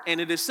heart,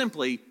 and it is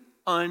simply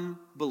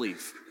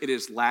unbelief. It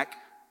is lack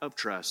of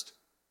trust.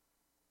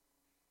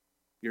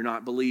 You're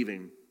not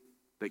believing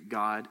that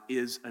God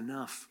is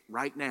enough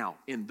right now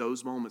in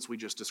those moments we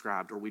just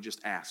described or we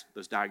just asked,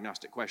 those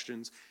diagnostic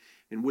questions.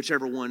 And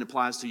whichever one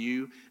applies to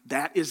you,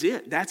 that is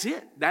it. That's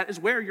it. That is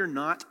where you're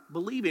not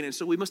believing. And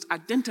so we must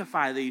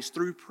identify these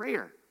through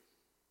prayer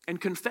and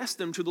confess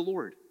them to the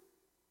Lord.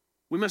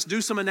 We must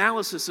do some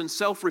analysis and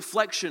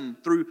self-reflection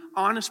through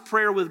honest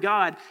prayer with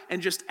God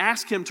and just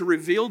ask Him to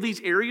reveal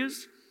these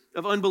areas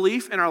of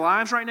unbelief in our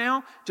lives right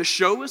now, to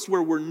show us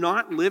where we're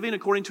not living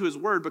according to His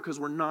word because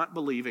we're not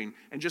believing,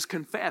 and just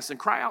confess and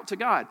cry out to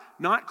God.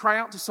 Not cry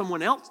out to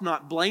someone else,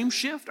 not blame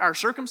shift our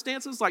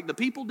circumstances like the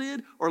people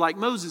did or like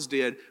Moses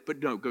did,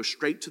 but no, go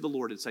straight to the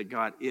Lord and say,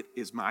 God, it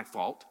is my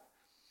fault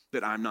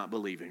that I'm not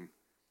believing,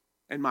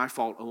 and my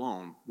fault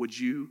alone. Would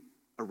you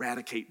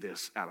eradicate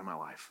this out of my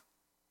life?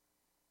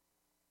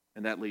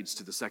 And that leads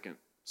to the second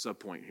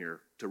subpoint here,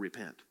 to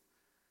repent.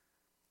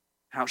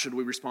 How should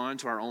we respond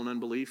to our own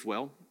unbelief?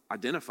 Well,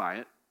 identify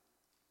it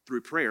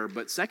through prayer,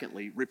 but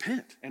secondly,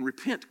 repent, and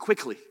repent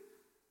quickly.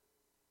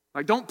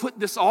 Like, don't put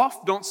this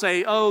off. Don't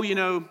say, oh,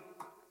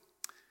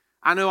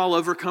 I know I'll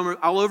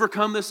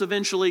overcome this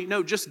eventually.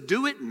 No, just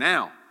do it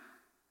now.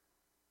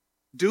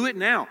 Do it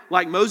now.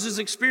 Like Moses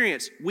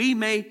experienced, we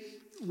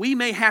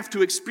may have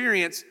to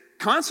experience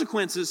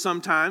consequences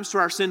sometimes to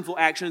our sinful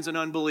actions and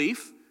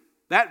unbelief.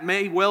 That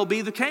may well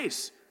be the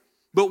case.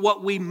 But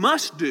what we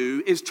must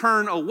do is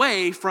turn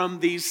away from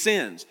these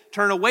sins,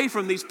 turn away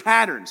from these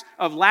patterns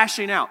of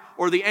lashing out,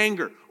 or the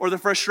anger, or the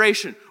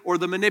frustration, or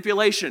the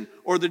manipulation,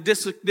 or the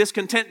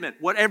discontentment.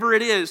 Whatever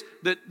it is,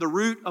 that the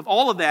root of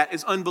all of that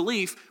is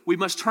unbelief. We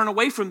must turn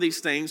away from these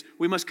things.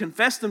 We must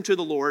confess them to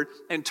the Lord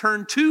and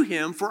turn to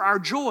Him for our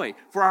joy,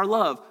 for our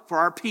love, for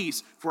our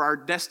peace, for our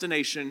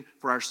destination,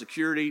 for our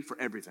security, for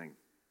everything.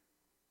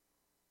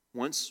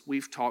 Once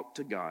we've talked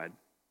to God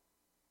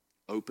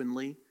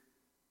openly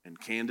and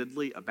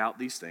candidly about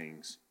these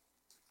things,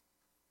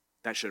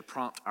 that should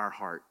prompt our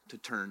heart to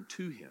turn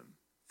to Him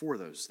for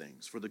those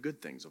things, for the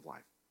good things of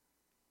life.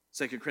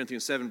 2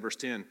 Corinthians 7, verse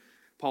 10,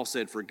 Paul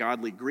said, "For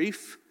godly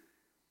grief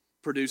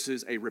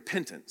produces a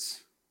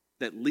repentance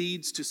that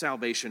leads to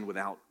salvation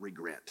without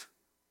regret,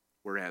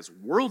 whereas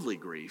worldly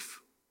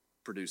grief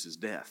produces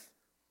death."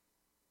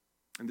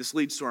 And this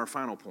leads to our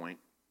final point,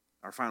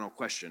 our final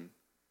question,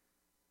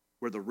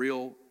 where the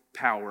real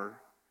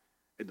power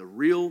and the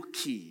real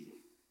key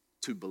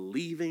to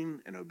believing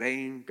and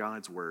obeying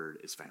God's word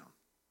is found.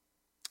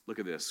 Look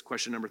at this.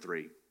 Question number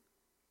 3.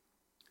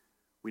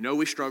 We know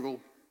we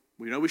struggle.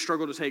 We know we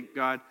struggle to take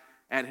God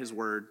at His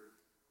word,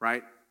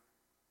 right?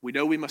 We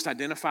know we must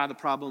identify the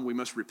problem. We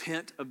must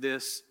repent of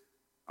this.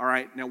 All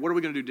right, now what are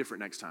we going to do different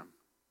next time?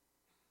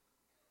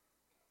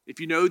 If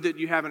you know that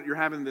you're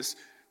having this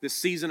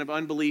season of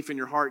unbelief in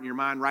your heart and your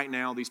mind right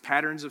now, these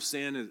patterns of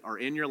sin are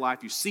in your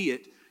life, you see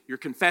it, you're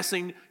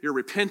confessing, you're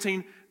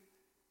repenting,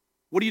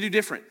 what do you do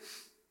different?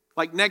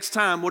 Like next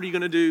time, what are you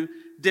going to do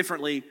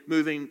differently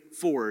moving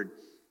forward?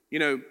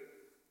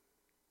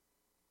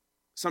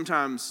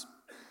 Sometimes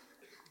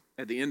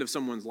at the end of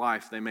someone's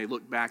life, they may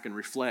look back and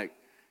reflect,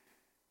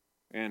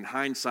 and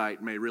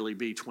hindsight may really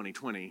be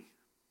 20/20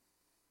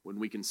 when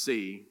we can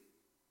see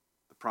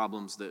the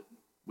problems that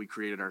we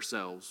created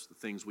ourselves, the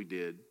things we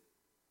did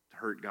to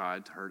hurt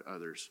God, to hurt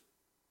others.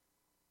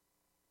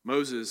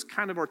 Moses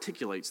kind of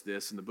articulates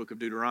this in the book of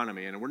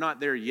Deuteronomy, and we're not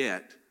there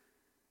yet.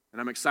 And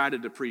I'm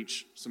excited to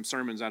preach some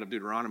sermons out of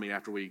Deuteronomy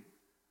after we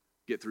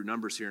get through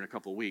Numbers here in a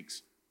couple of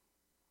weeks.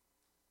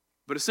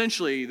 But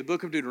essentially, the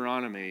book of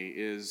Deuteronomy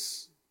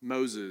is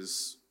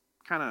Moses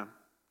kind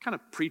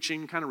of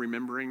preaching, kind of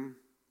remembering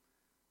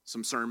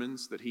some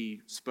sermons that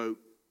he spoke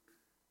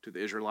to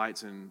the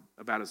Israelites and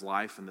about his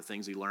life and the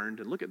things he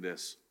learned. And look at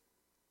this.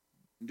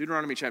 In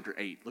Deuteronomy chapter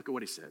 8, look at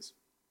what he says.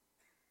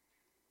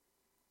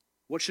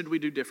 What should we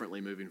do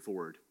differently moving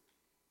forward?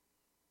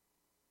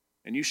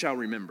 And you shall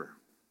remember.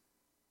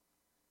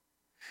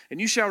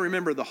 And you shall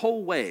remember the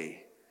whole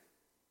way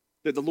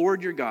that the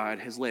Lord your God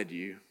has led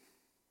you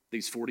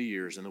these 40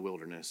 years in the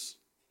wilderness,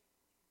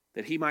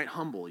 that he might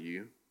humble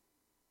you,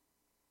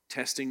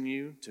 testing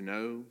you to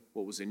know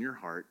what was in your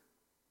heart,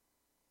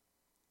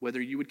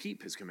 whether you would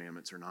keep his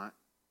commandments or not.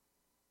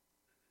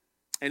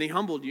 And he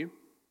humbled you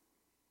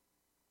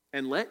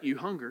and let you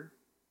hunger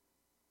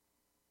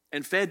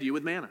and fed you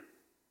with manna,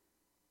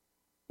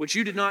 which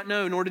you did not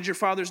know, nor did your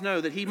fathers know,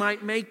 that he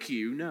might make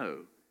you know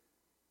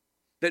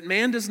that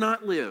man does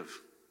not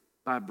live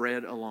by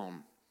bread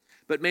alone,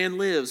 but man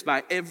lives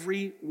by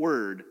every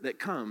word that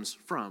comes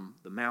from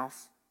the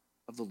mouth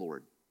of the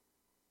Lord.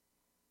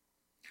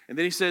 And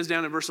then he says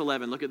down in verse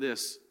 11, look at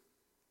this.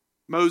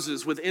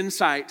 Moses, with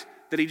insight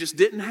that he just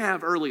didn't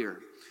have earlier,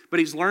 but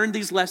he's learned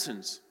these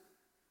lessons.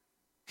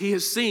 He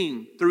has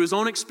seen through his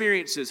own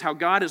experiences how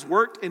God has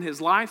worked in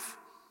his life,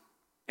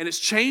 and it's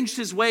changed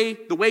his way,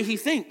 the way he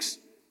thinks.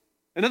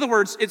 In other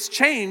words, it's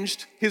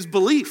changed his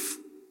belief.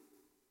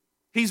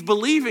 He's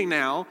believing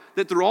now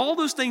that through all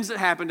those things that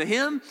happened to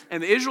him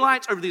and the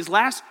Israelites over these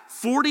last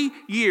 40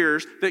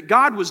 years, that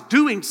God was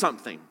doing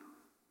something.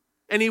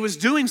 And he was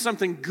doing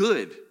something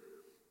good.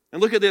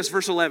 And look at this,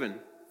 verse 11.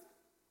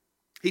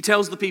 He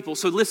tells the people,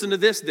 so listen to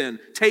this then.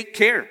 Take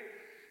care.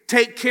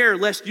 Take care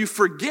lest you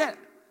forget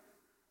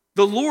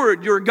the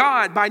Lord your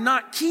God by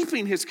not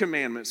keeping his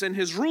commandments and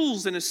his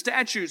rules and his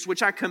statutes,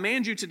 which I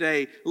command you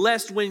today,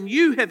 lest when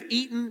you have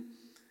eaten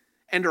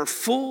and are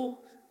full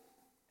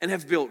and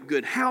have built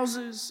good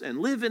houses and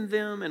live in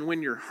them, and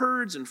when your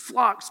herds and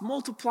flocks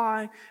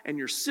multiply and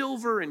your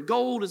silver and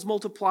gold is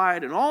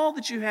multiplied and all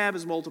that you have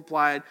is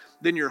multiplied,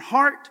 then your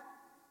heart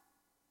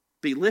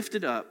be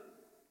lifted up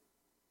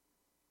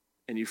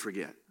and you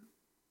forget.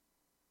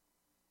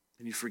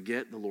 And you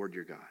forget the Lord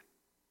your God,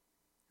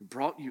 who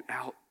brought you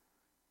out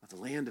of the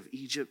land of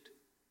Egypt,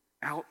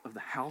 out of the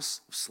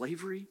house of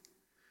slavery,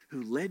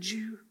 who led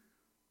you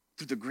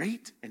through the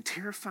great and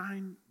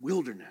terrifying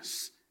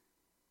wilderness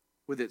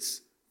with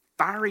its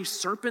fiery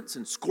serpents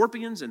and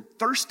scorpions and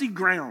thirsty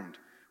ground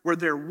where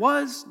there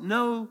was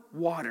no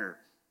water,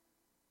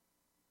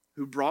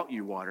 who brought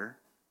you water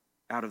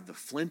out of the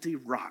flinty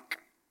rock,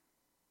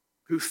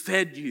 who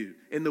fed you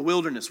in the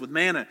wilderness with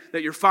manna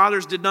that your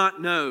fathers did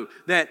not know,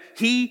 that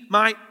he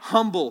might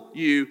humble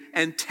you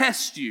and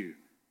test you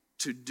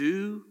to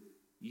do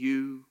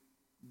you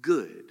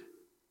good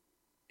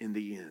in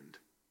the end.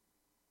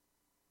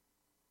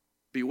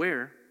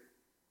 Beware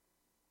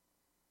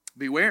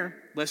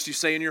lest you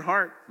say in your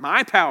heart,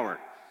 my power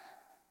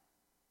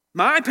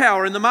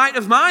and the might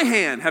of my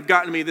hand have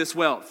gotten me this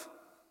wealth.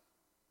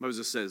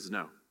 Moses says,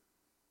 no,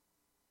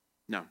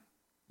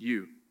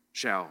 you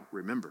shall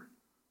remember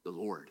the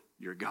Lord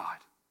your God.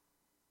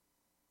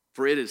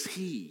 For it is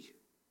he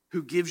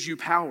who gives you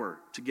power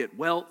to get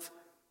wealth,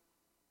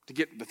 to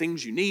get the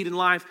things you need in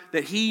life,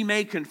 that he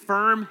may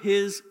confirm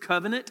his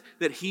covenant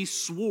that he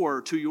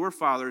swore to your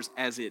fathers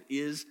as it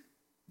is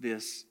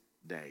this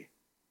day.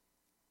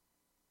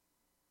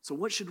 So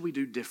what should we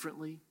do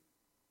differently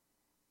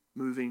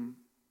moving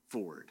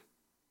forward?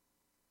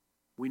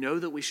 We know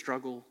that we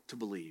struggle to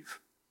believe.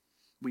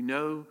 We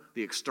know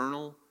the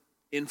external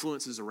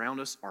influences around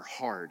us are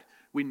hard.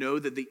 We know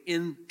that the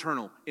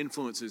internal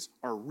influences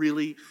are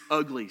really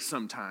ugly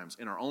sometimes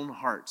in our own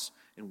hearts.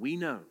 And we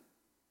know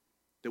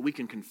that we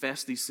can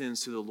confess these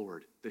sins to the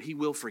Lord, that he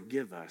will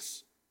forgive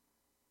us.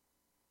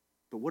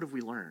 But what have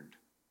we learned?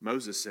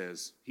 Moses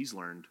says he's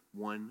learned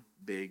one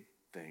big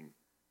thing.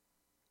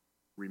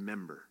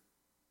 Remember.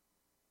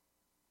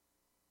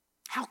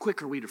 How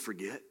quick are we to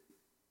forget?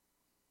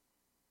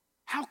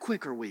 How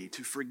quick are we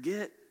to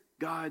forget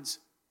God's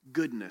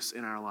goodness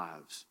in our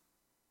lives?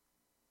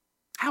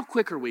 How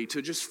quick are we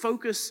to just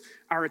focus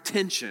our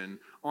attention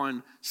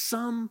on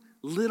some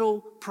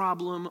little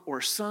problem or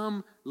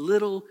some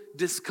little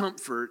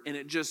discomfort, and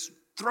it just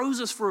throws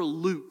us for a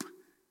loop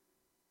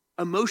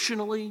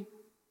emotionally,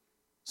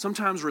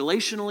 sometimes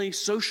relationally,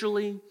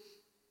 socially?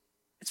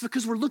 It's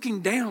because we're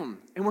looking down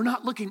and we're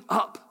not looking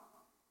up.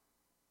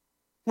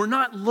 We're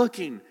not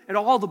looking at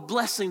all the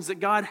blessings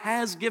that God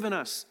has given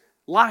us.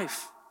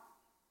 Life,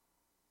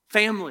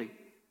 family,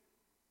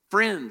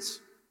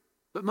 friends,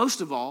 but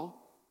most of all,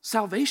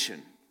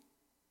 salvation.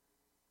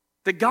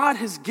 That God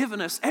has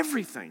given us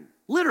everything,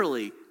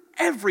 literally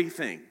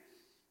everything.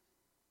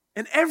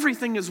 And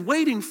everything is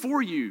waiting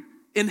for you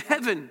in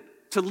heaven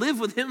to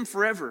live with him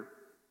forever,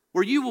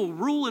 where you will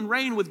rule and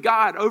reign with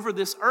God over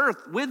this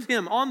earth, with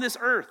him on this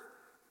earth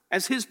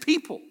as his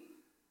people.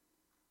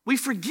 We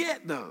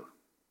forget, though.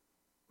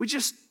 We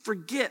just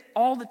forget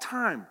all the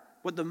time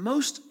what the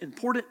most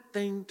important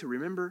thing to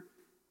remember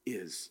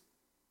is.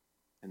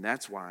 And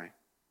that's why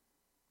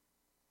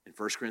in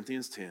 1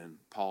 Corinthians 10,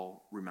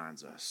 Paul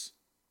reminds us.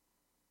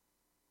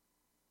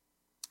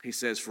 He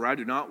says, for I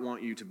do not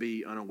want you to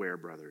be unaware,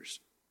 brothers,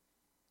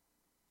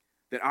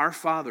 that our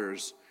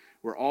fathers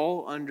were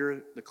all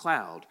under the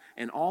cloud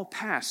and all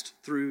passed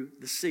through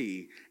the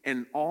sea,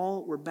 and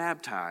all were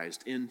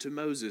baptized into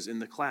Moses in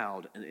the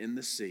cloud and in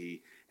the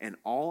sea, and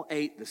all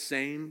ate the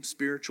same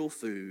spiritual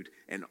food,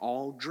 and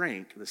all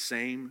drank the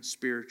same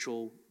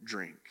spiritual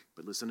drink.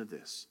 But listen to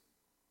this.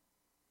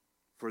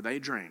 For they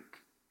drank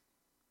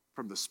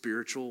from the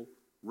spiritual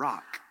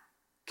rock,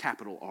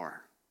 capital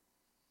R,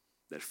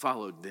 that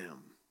followed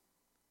them.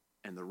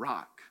 And the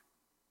rock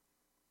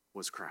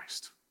was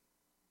Christ.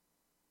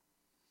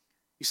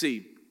 You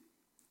see,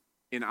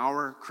 in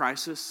our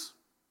crisis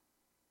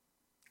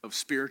of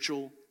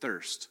spiritual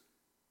thirst,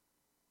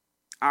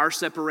 our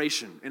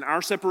separation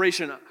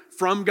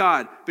from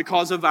God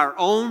because of our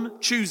own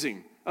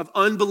choosing of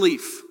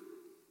unbelief,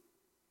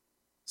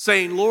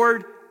 saying,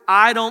 Lord,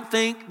 I don't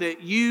think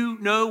that you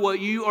know what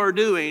you are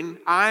doing.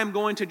 I'm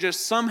going to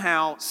just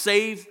somehow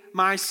save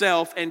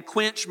myself and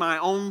quench my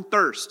own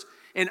thirst.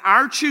 And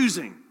our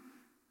choosing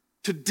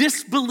to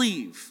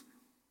disbelieve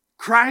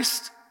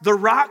Christ, the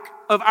rock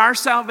of our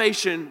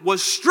salvation,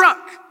 was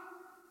struck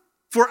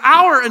for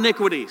our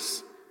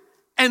iniquities.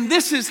 And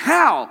this is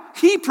how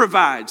he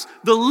provides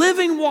the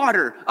living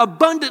water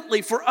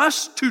abundantly for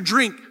us to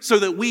drink so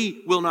that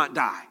we will not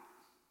die.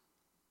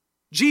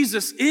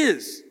 Jesus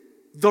is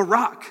the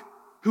rock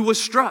who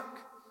was struck,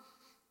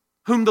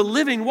 whom the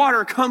living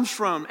water comes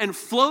from and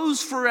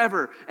flows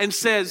forever, and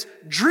says,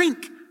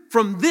 drink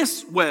from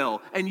this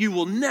well and you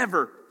will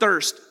never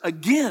thirst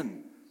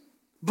again.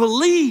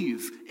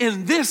 Believe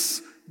in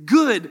this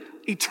good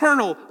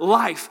eternal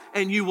life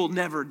and you will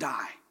never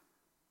die.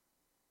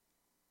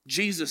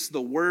 Jesus,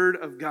 the Word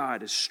of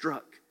God, is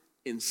struck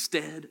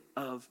instead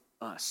of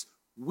us.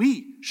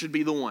 We should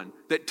be the one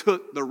that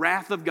took the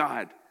wrath of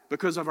God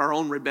because of our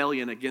own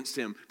rebellion against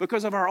him,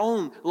 because of our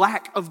own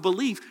lack of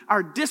belief,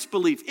 our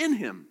disbelief in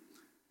him.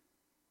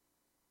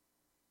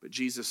 But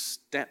Jesus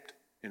stepped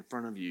in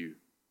front of you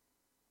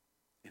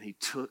and he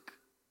took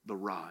the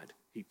rod,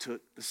 he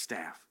took the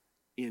staff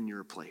in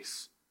your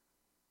place.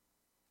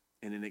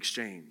 And in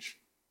exchange,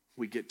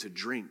 we get to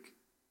drink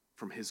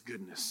from his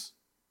goodness.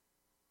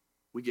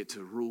 We get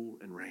to rule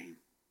and reign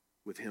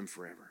with him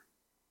forever.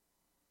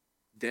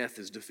 Death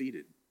is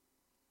defeated.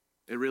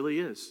 It really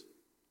is.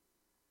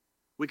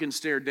 We can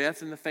stare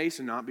death in the face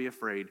and not be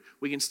afraid.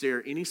 We can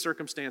stare any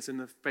circumstance in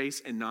the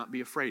face and not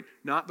be afraid.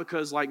 Not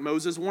because, like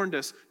Moses warned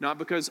us, not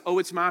because, oh,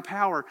 it's my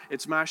power,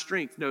 it's my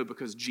strength. No,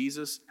 because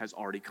Jesus has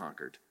already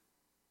conquered.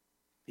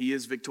 He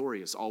is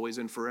victorious, always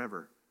and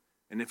forever.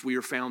 And if we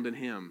are found in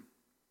him,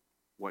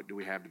 what do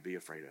we have to be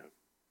afraid of?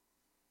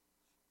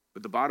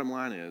 But the bottom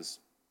line is,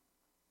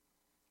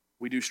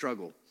 we do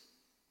struggle.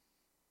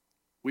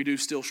 We do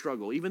still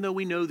struggle. Even though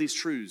we know these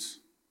truths,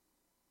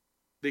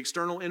 the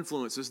external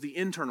influences, the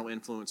internal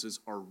influences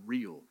are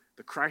real.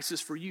 The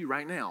crisis for you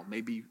right now may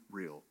be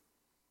real.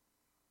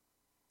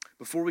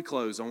 Before we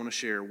close, I want to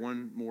share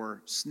one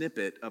more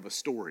snippet of a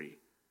story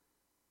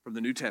from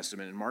the New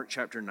Testament in Mark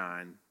chapter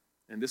 9.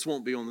 And this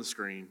won't be on the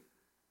screen.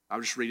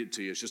 I'll just read it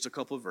to you. It's just a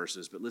couple of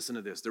verses, but listen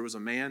to this. There was a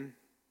man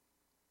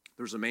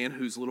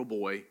whose little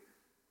boy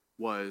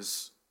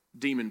was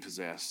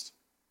demon-possessed.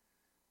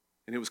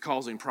 And it was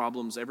causing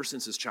problems ever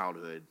since his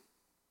childhood.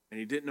 And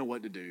he didn't know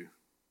what to do.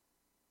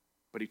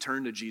 But he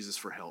turned to Jesus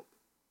for help.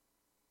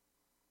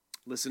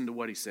 Listen to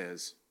what he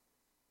says.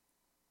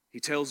 He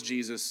tells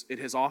Jesus, it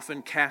has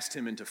often cast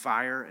him into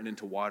fire and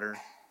into water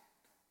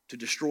to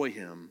destroy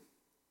him.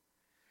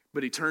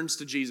 But he turns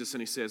to Jesus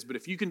and he says, but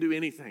if you can do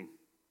anything,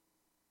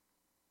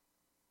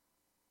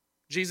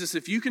 Jesus,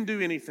 if you can do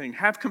anything,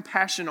 have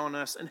compassion on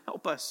us and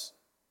help us.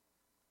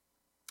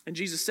 And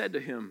Jesus said to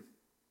him,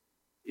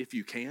 if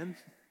you can.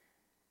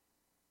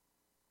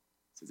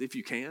 He says, if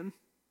you can.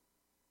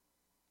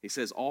 He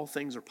says, all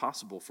things are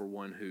possible for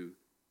one who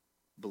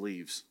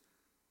believes.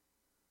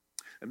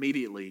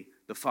 Immediately,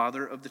 the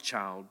father of the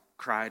child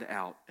cried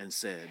out and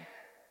said,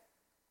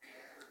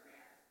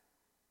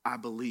 I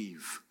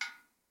believe.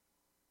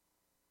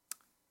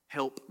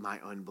 Help my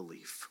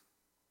unbelief.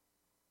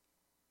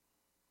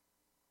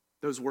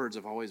 Those words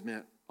have always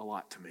meant a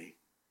lot to me.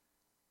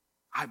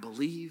 I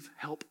believe,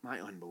 help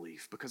my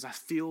unbelief. Because I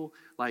feel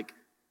like,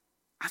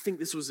 I think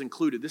this was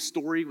included. This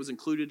story was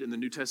included in the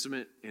New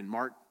Testament in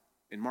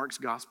Mark's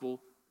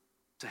gospel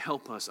to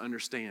help us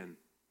understand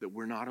that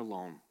we're not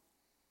alone.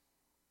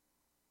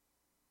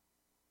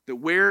 That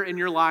where in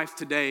your life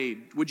today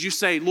would you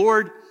say,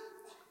 Lord,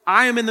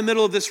 I am in the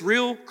middle of this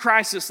real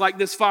crisis like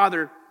this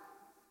father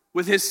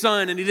with his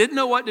son, and he didn't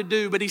know what to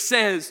do, but he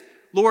says,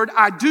 Lord,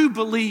 I do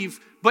believe,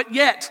 but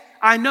yet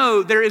I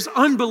know there is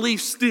unbelief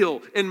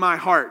still in my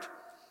heart.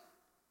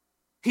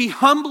 He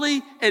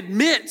humbly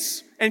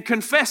admits and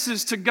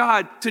confesses to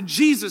God, to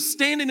Jesus,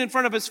 standing in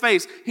front of his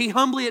face. He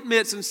humbly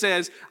admits and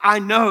says, I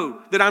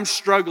know that I'm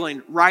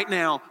struggling right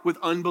now with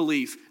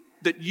unbelief,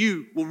 that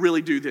you will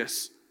really do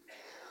this.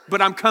 But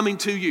I'm coming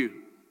to you.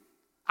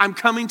 I'm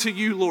coming to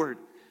you, Lord.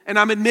 And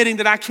I'm admitting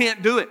that I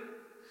can't do it.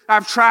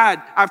 I've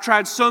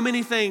tried so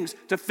many things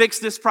to fix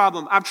this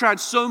problem. I've tried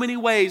so many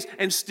ways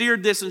and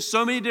steered this in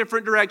so many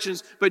different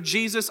directions. But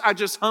Jesus, I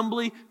just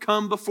humbly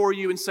come before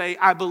you and say,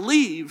 I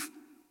believe,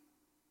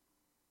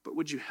 but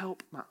would you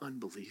help my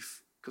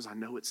unbelief? Because I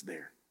know it's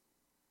there.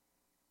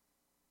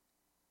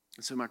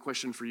 And so my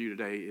question for you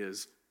today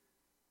is,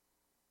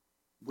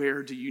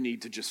 where do you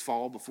need to just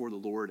fall before the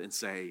Lord and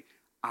say,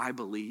 I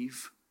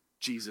believe,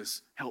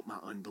 Jesus, help my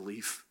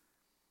unbelief?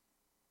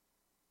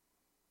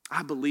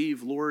 I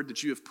believe, Lord,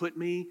 that you have put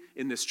me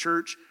in this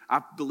church.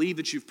 I believe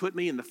that you've put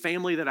me in the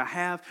family that I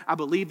have. I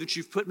believe that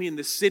you've put me in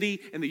this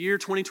city in the year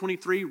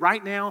 2023,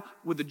 right now,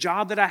 with the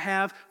job that I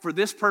have, for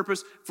this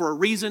purpose, for a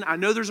reason. I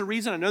know there's a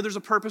reason. I know there's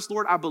a purpose,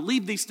 Lord. I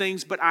believe these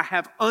things, but I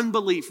have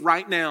unbelief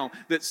right now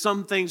that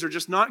some things are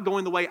just not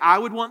going the way I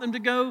would want them to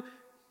go,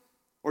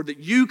 or that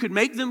you could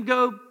make them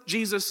go.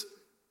 Jesus,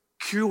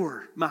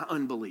 cure my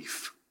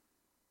unbelief.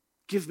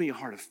 Give me a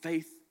heart of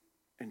faith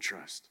and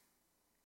trust.